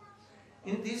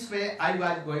 In this way I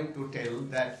was going to tell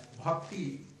that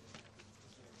bhakti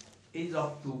is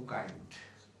of two kinds.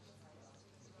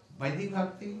 Vaidhi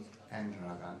bhakti and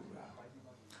raganuga.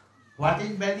 What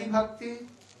is Vaidhi bhakti?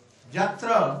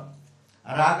 Jatra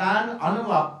ragan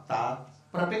anuvakta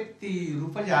pravritti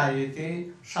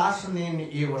rupajayate sasanen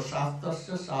eva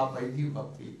shastasya sa Vaidhi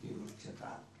bhakti iti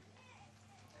uchyata.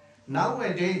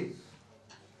 Nowadays,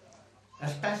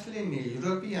 especially in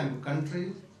European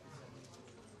countries,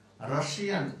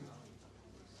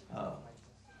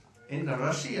 in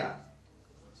Russia,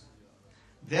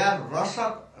 they are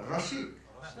Russic.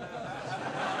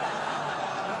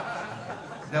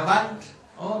 They want,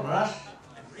 rush.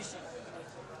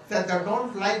 That they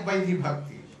don't like Vaidhi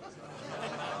bhakti.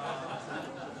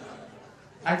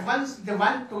 At once they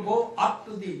want to go up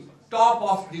to the top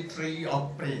of the tree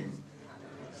of prem.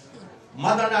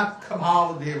 Madanakya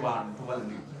Bhav they want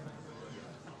only.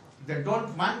 They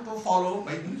don't want to follow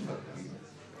Vaidhi bhakti.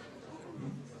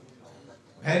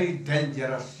 Very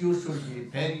dangerous. You should be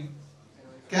very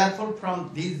careful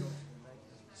from these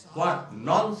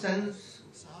nonsense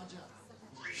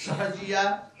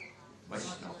Sahajiya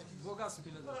Vaishnava. Bogus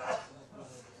philosophy.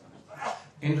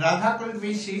 In Radhakund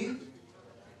we see,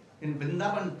 in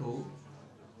Vrindavan too,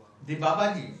 the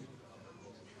Babaji,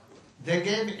 they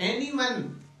gave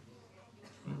anyone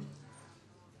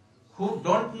who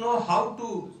don't know how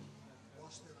to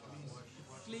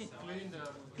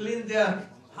clean their,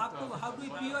 How to be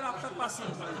pure after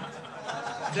passing.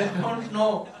 they don't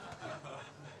know,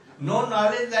 no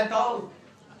knowledge at all,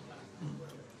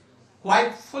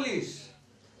 quite foolish,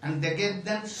 and they gave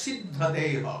them Siddha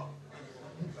Deha.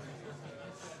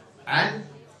 And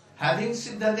having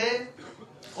Siddha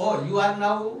Deha, you are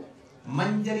now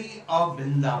Manjari of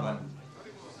Vrindavan.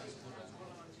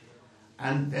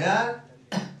 And there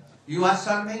you are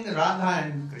serving Radha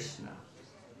and Krishna.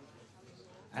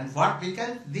 And what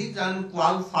became these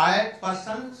unqualified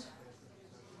persons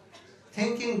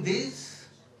thinking this,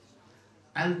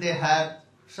 and they have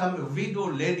some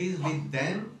widow ladies with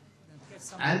them,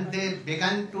 and they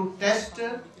began to test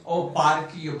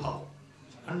Parkiya Bhav.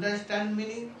 Understand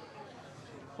meaning?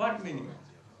 What meaning?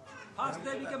 First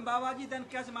they became Babaji, then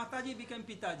catch Mataji, became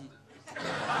Pitaji.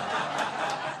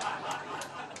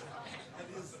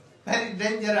 Very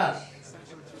dangerous.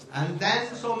 And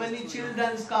then so many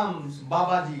children comes,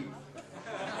 Babaji.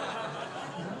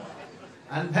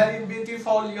 And very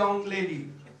beautiful young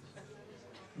lady.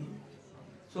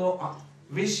 So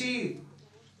we see,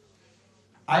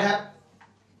 I have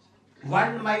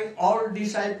warned my all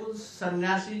disciples,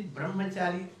 sannyasis,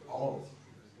 brahmachari, all.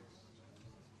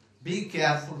 Be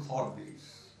careful for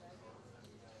this.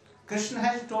 Krishna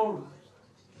has told,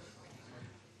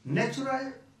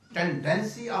 natural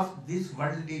tendency of these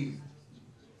worldly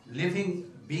living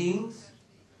beings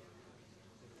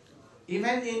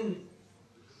even in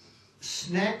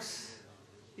snakes,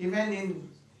 even in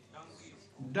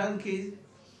donkeys,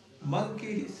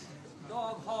 monkeys,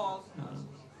 Dog, hog.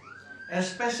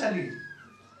 especially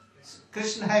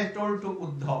Krishna has told to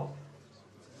Uddhav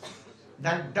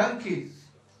that donkeys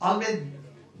always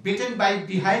bitten by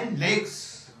behind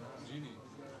legs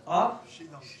of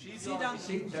Sidang.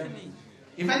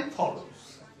 even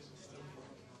follows.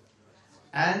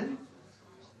 And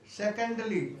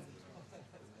secondly,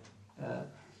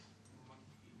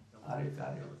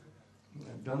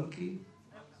 donkey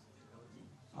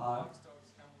or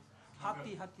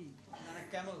Hati.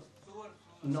 Camel.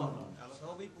 no.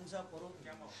 Sabi pungsa poro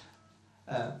camel.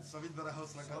 Savidra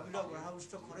house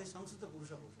khore samsut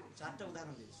purusha. Charta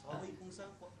udaharan de. Sabi pungsa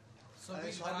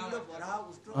Savidra baraha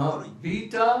ustro khore.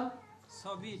 Beta,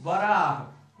 Sabi. Varah.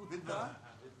 Putra.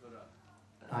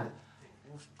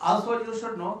 Also you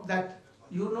should know that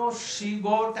you know she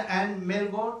goat and male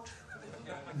goat.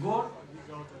 Goat.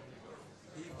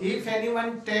 If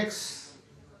anyone takes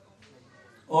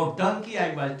donkey,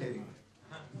 I was telling,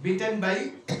 beaten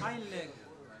by Hind leg.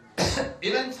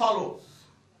 even follows,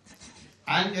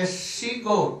 and a she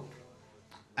goat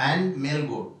and male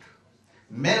goat.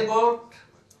 Male goat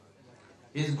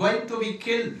is going to be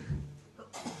killed.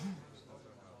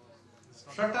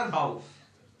 Slaughterhouse.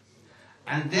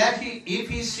 And there if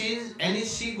he sees any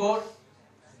she goat,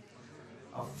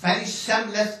 very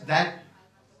shameless that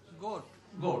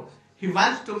goat, he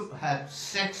wants to have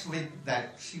sex with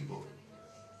that she goat.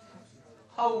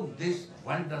 How this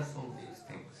wonderful these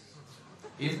things.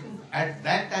 Even at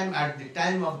that time, at the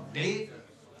time of day,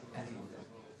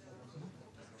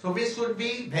 so we should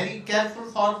be very careful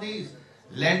for these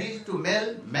ladies to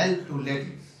male, male to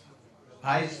ladies,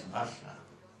 vice versa.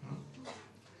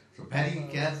 So very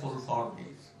careful for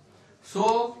these.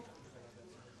 So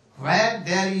where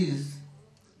there is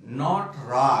not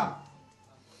rag,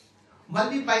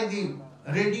 only by the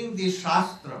reading the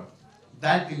Shastra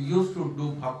that you used to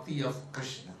do bhakti of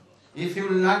Krishna. If you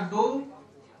will not do,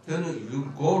 then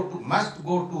you must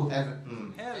go to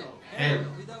heaven. Hell.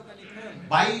 Without any hell.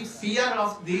 By fear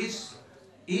of this,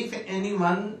 if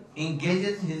anyone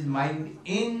engages his mind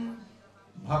in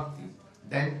bhakti,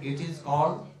 then it is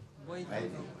called Vaidhi.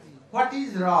 What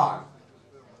is rag?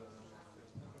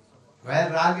 Where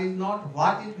rag is not,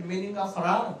 what is the meaning of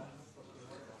rag?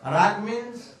 Rag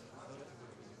means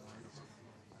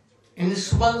in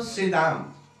Subal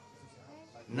Siddham,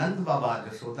 Nand Baba,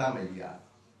 Yashoda Maiya,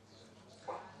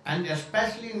 and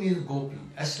especially in his Gopi,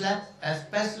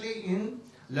 especially in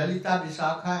Lalita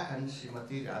Vishakha and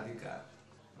Srimati Radhika.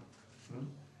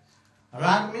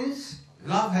 Rag means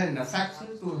love and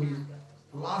affection to his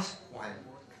last point,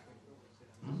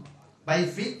 by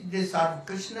which they serve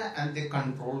Krishna and they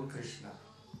control Krishna.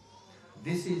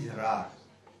 This is rag.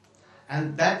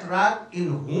 And that rag, in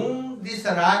whom this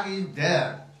rag is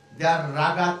there, they are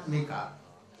ragatmika.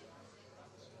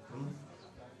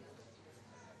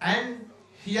 And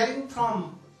hearing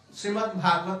from Srimad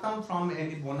Bhagavatam from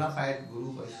any bona fide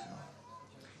Guru Vaishnava,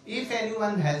 if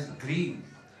anyone has greed,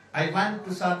 I want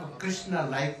to serve Krishna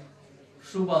like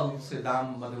Subal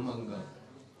Siddham Madhumangal.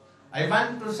 I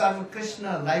want to serve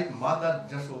Krishna like Mother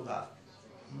Jashoda.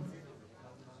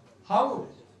 How?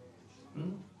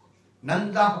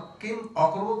 Nanda Kim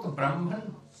Akrut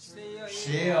Brahman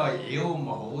Shreya Eo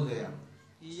Mahodayam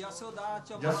Yasoda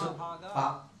cha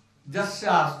Mahabhaga.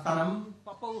 Jasya Astanam.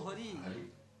 Papau Hari.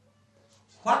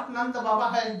 What Nanda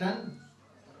Baba has done?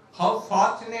 How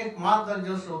fortunate Mother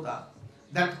Jashoda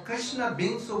that Krishna,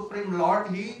 being Supreme Lord,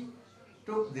 he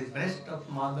took the breast of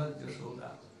Mother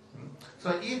Jashoda.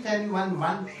 So if anyone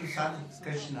wants to serve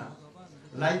Krishna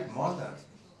like Mother,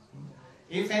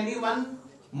 if anyone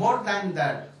more than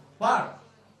that, what?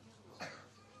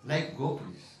 Like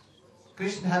gopis.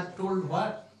 Krishna has told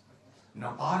what?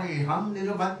 Napareham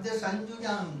nirvadya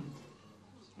sanjujam.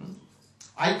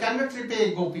 I cannot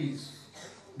repay gopis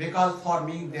because for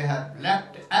me they have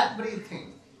left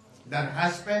everything. Their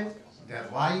husband, their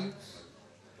wives,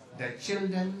 their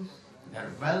children,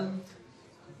 their wealth,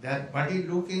 their body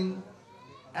looking,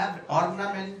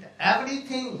 ornament,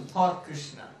 everything for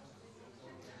Krishna.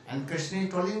 And Krishna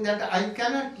told him that I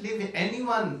cannot leave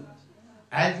anyone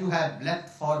as you have left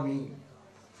for me,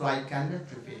 so I cannot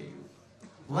repay you.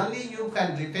 Only you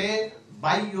can repay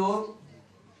by your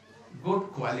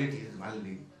good qualities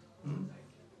only.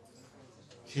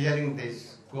 Hearing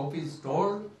this, gopis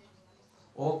told,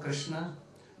 "O Krishna,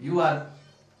 you have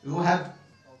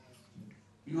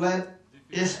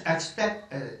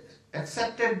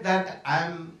accepted that I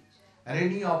am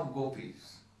ready of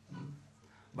gopis,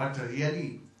 but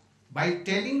really, by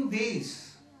telling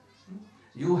this,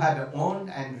 you have owned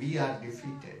and we are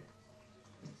defeated.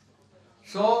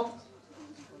 So,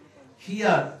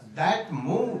 here, that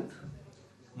mood,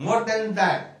 more than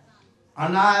that,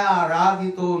 Anaya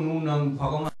Radhito Nunam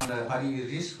Bhagavan Hari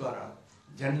Rishvara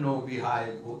Janno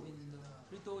Vihaya Bhut.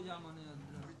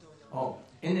 Oh,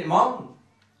 in among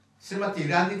Srimati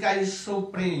Radhika is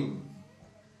supreme,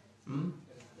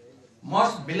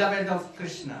 most beloved of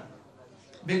Krishna.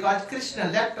 Because Krishna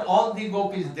left all the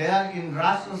gopis there in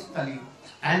Rasastali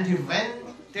and he went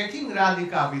taking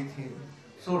Radhika with him.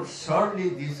 So surely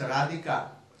this Radhika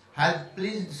has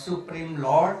pleased Supreme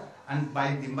Lord, and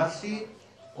by the mercy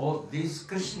of this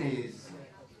Krishna is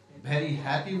very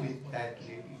happy with that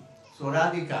lady. So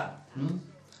Radhika.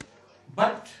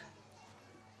 But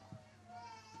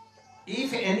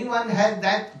if anyone has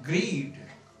that greed,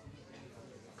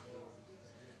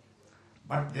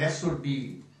 but there should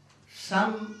be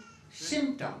some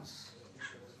symptoms.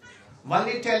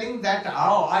 Only telling that,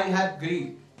 oh, I have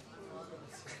greed.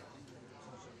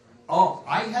 Oh,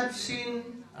 I have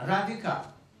seen Radhika.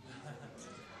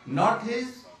 Not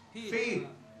his feet,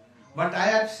 but I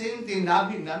have seen the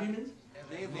Navi. Navi means?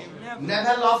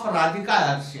 Navel of Radhika I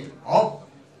have seen. Oh,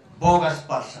 bogus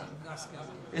person.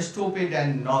 Stupid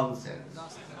and nonsense.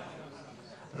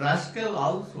 Rascal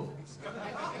also.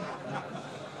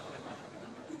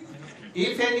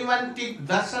 If anyone takes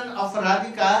darshan of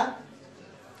Radhika,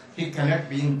 he cannot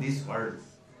be in this world.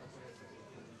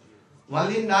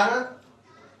 Only Narad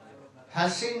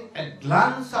has seen a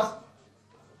glance of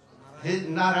his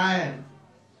Narayan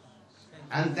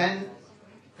and then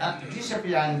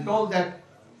disappeared and told that,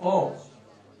 oh,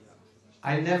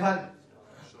 I never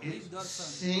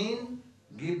seen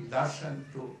give darshan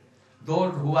to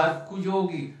those who are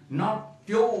kujogi, not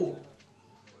pure.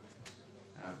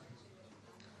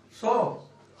 So,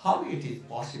 how it is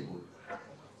possible?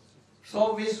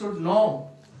 So we should know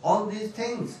all these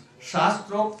things.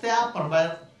 Shastrokta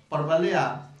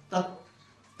parvalya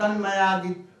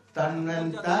tanmayadi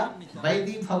tanvanta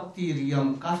vaidi bhakti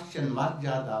riyam kaschan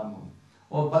marjadam.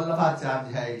 Oh,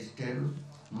 Vallabhacharya is still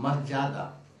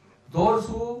marjada. Those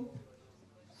who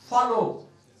follow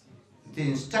the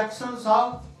instructions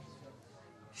of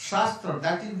Shastra,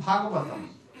 that is Bhagavatam,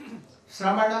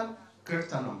 Shramanam,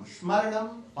 Kirtanam,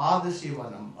 Smaranam,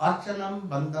 Padasivanam, Archanam,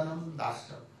 Bandhanam,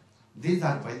 Dasam. These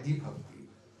are Vaidhi Bhakti.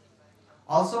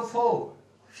 Also 4,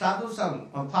 Sadhu Sang,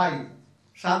 5,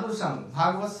 Sadhu Sang,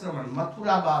 Bhagavad Sraman,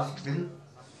 Mathura Bas,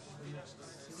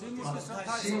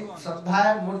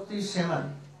 Sadhaya Murti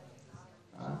Seman,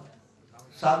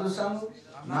 Sadhu Sang,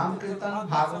 Nam Kirtan,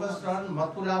 Bhagavad Sraman,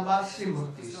 Mathura Bas, Sri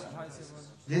Murti.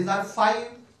 These are 5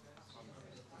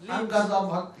 angas of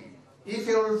Bhakti. If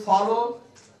you will follow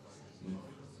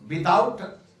without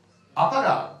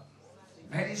apara,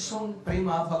 very soon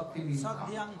prema bhakti will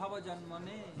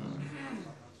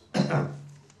come.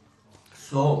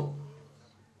 So,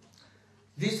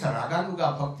 this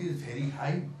Raganuga bhakti is very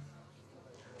high.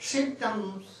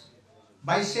 Symptoms,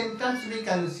 by symptoms we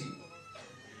can see.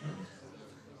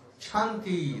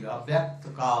 Chanti abhyakt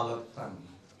kalattan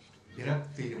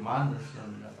viraktir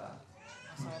manasannata.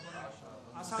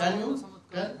 Can you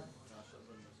tell?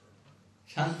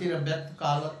 Shanti abhyakt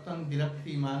kalattan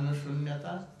virakti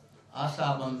manasannata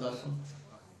asa bandasam.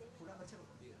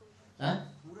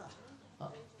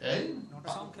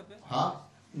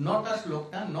 Not a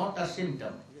sloka, not a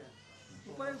symptom.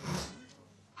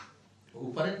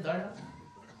 Upare daya.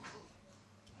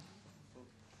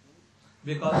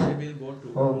 Because we will go to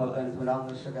Om Akan Purang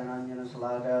Sagananyana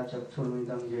Salaga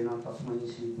Chakshurmidam Jena Tasmai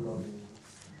Sri Guru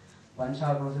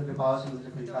Vansha Rosa Vipasim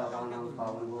Krita Vanam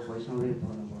Pavan Vaishnavi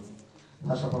Bhanavan.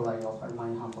 First of all, I offer my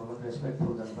humble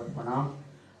respectful but pranam.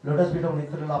 Let us be of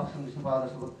Nitra Lapsam Vishnupada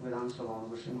Bhaktivedanta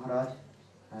Goswami Maharaj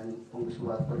and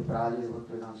Vishnupada Pariprali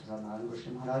Bhaktivedanta Narayan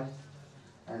Goswami Maharaj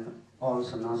and all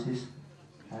sannyasis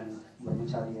and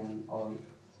brahmachari and all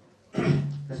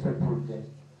respectful guests.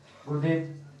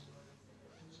 Gurudev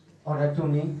ordered to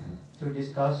me to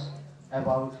discuss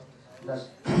about the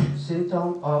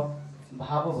symptom of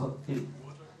Bhava Bhakti.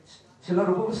 Srila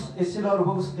Rupa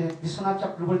Vishwanath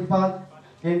Chakravarti Pad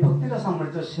in Bhakti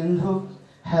Rasamrita Sindhu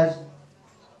has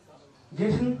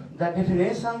given the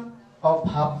definition of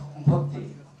Bhava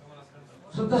Bhakti.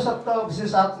 Suddha Satta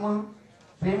Visheshatma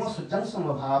Prema Sujjan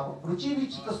Samabhav Ruchi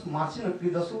Vichitas Marcina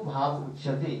Kridasu Bhav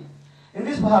Uchyate. In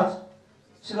this verse,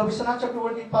 Srila Vishwanath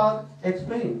Chakravarti Pad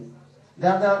explained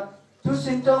there are the 2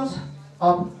 symptoms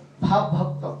of Bhav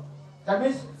Bhakta. That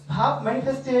means Bhav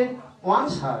manifested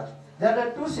one's heart. There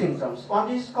are 2 symptoms. One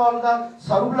is called the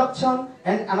Sarup Lakshan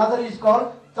and another is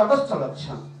called Tatastha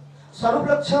Lakshan. Sarup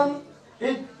Lakshan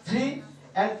is 3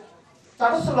 and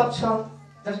Tatastha Lakshan,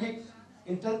 that is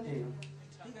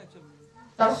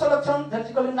Tatastha Lakshan, that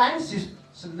is called 9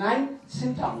 9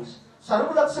 symptoms.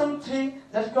 Sarvalakshan 3,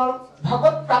 that's called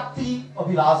Bhagavad-Prakti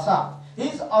Abhilasa. He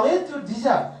is always to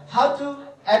desire how to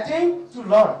attain to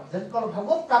Lord. That's called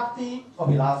Bhagavad-Prakti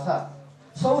Abhilasa.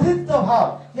 Sauhidya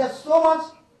Bhav, he has so much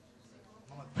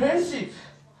friendship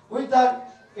with the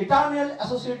eternal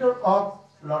associator of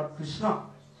Lord Krishna.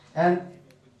 And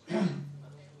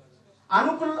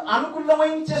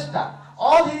Anukulamai Chesta,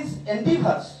 all his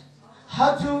endeavors,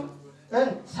 how to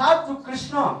serve to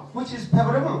Krishna, which is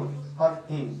favorable for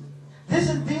him.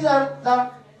 These are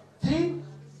the 3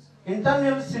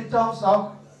 internal symptoms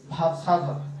of Bhav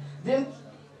Sadhana. Then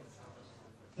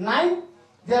 9,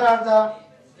 there are the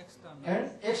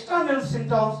external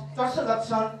symptoms. Tarsa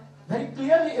Lakshan very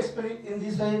clearly explained in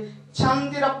this way.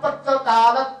 Chandirapatta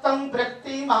kadattam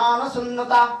bhakti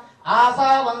manasunnata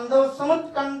asa bandhu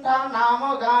samutkanta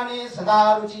nama gane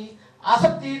sadaruchi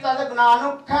asakti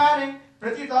tadagnanukkhane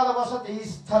pratitad vasati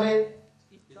sthale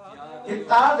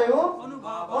ittadeo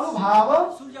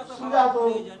anubhava sujato.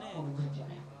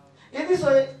 In this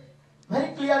way,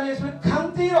 very clearly explained.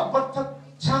 Khanti apatta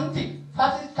chanti.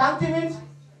 That is, Kanti means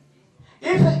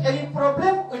if any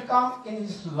problem will come in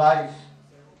his life,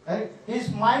 his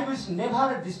mind is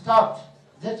never disturbed.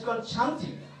 That's called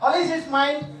Shanti. Always his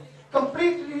mind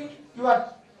completely, you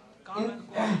are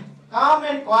calm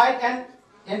and quiet and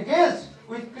engaged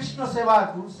with Krishna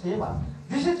Seva, Guru Seva.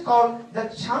 This is called the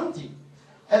Shanti.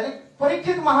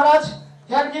 Parikshit Maharaj,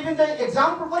 he had given the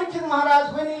example. Parikshit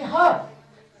Maharaj, when he heard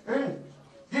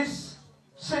this,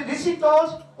 Rishi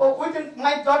told, oh, within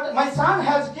my son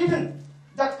has given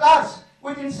the curse.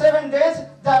 Within 7 days,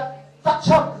 the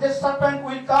Takshak, the serpent,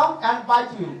 will come and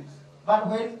bite you. But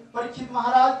when Parikshit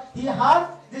Maharaj, he heard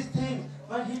this thing,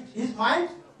 when his mind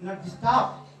not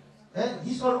disturbed,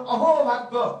 he said, oh,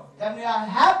 Bhagavad, that I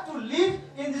have to live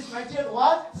in this material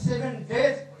world 7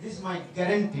 days. This is my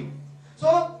guarantee.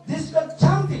 So this is called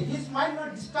Chanti. His mind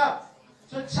not disturbed.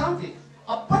 So Chanti.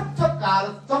 Abartha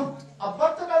Kalatam.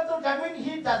 Abartha Kalatam, that means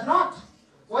he does not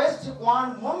waste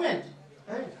one moment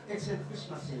except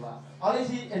Krishna Seva. Always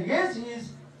he engages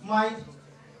his mind,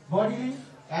 bodily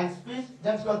and speech.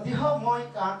 That's called Deha,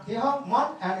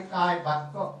 Man and Kai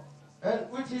Bhakta.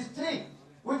 And with his 3,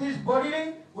 with his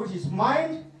bodily, with his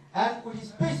mind and with his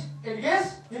speech,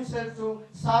 engages himself to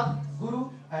serve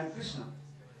Guru and Krishna.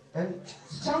 And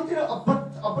Shantira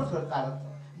Abartha Kalatam.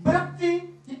 Bhakti,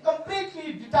 he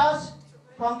completely detached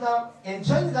from the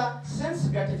enjoying the sense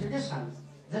gratification.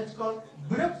 That's called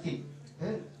Bhakti.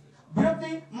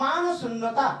 Bhakti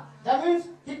Manasunnata. That means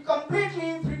he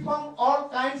completely free from all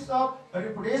kinds of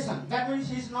reputation. That means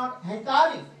he is not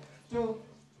hankering to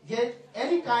get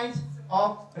any kinds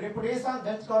of reputation.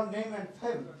 That's called name and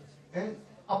fame.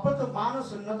 Apata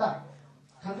Manasunnata.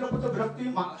 Khandrapata Bhakti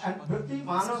and Bhakti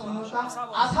Manasunnata.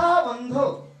 Asa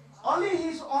Bandhu. He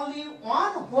is only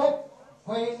one hope.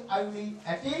 When I will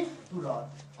attain to Lord.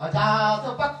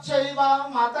 Ajata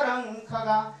Pakshaiva Matarang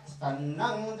Khaga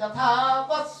Stannang Jatha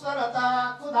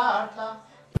Vasarata Kudarta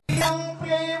Priyam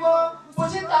Priyevo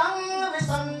Puchitang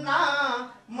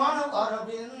Visanna Manukar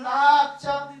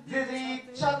Vindakcha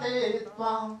Dridriksha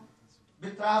Tetvam.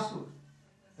 Vitrasu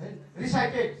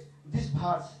recited this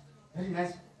verse. Very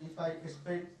nice. If I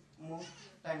explain more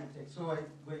time it takes. So I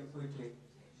go quickly.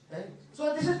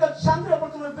 So this is the Chandra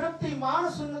Pratuna Bhakti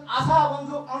Manasun Asa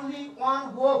Bandhu, only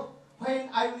one hope when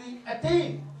I will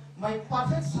attain my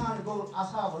perfect son goal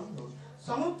Asa Bandhu.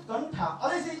 Samut Kantha,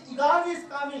 always eagerness is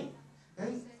coming.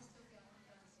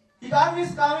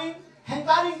 Eagerness coming,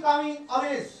 hankering coming,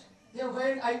 always.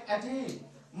 When I attain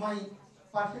my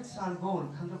perfect son goal,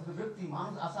 Chandra Bhakti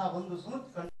Manas Asa Bandhu Samut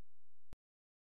Kantha.